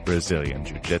Brazilian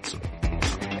Jiu-Jitsu.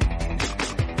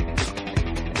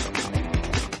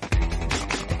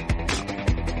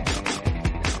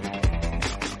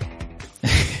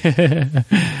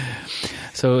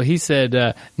 So he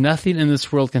said, nothing in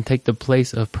this world can take the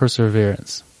place of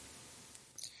perseverance.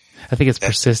 I think it's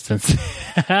persistence.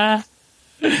 Let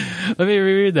me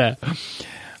reread that.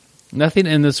 Nothing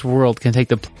in this world can take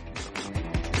the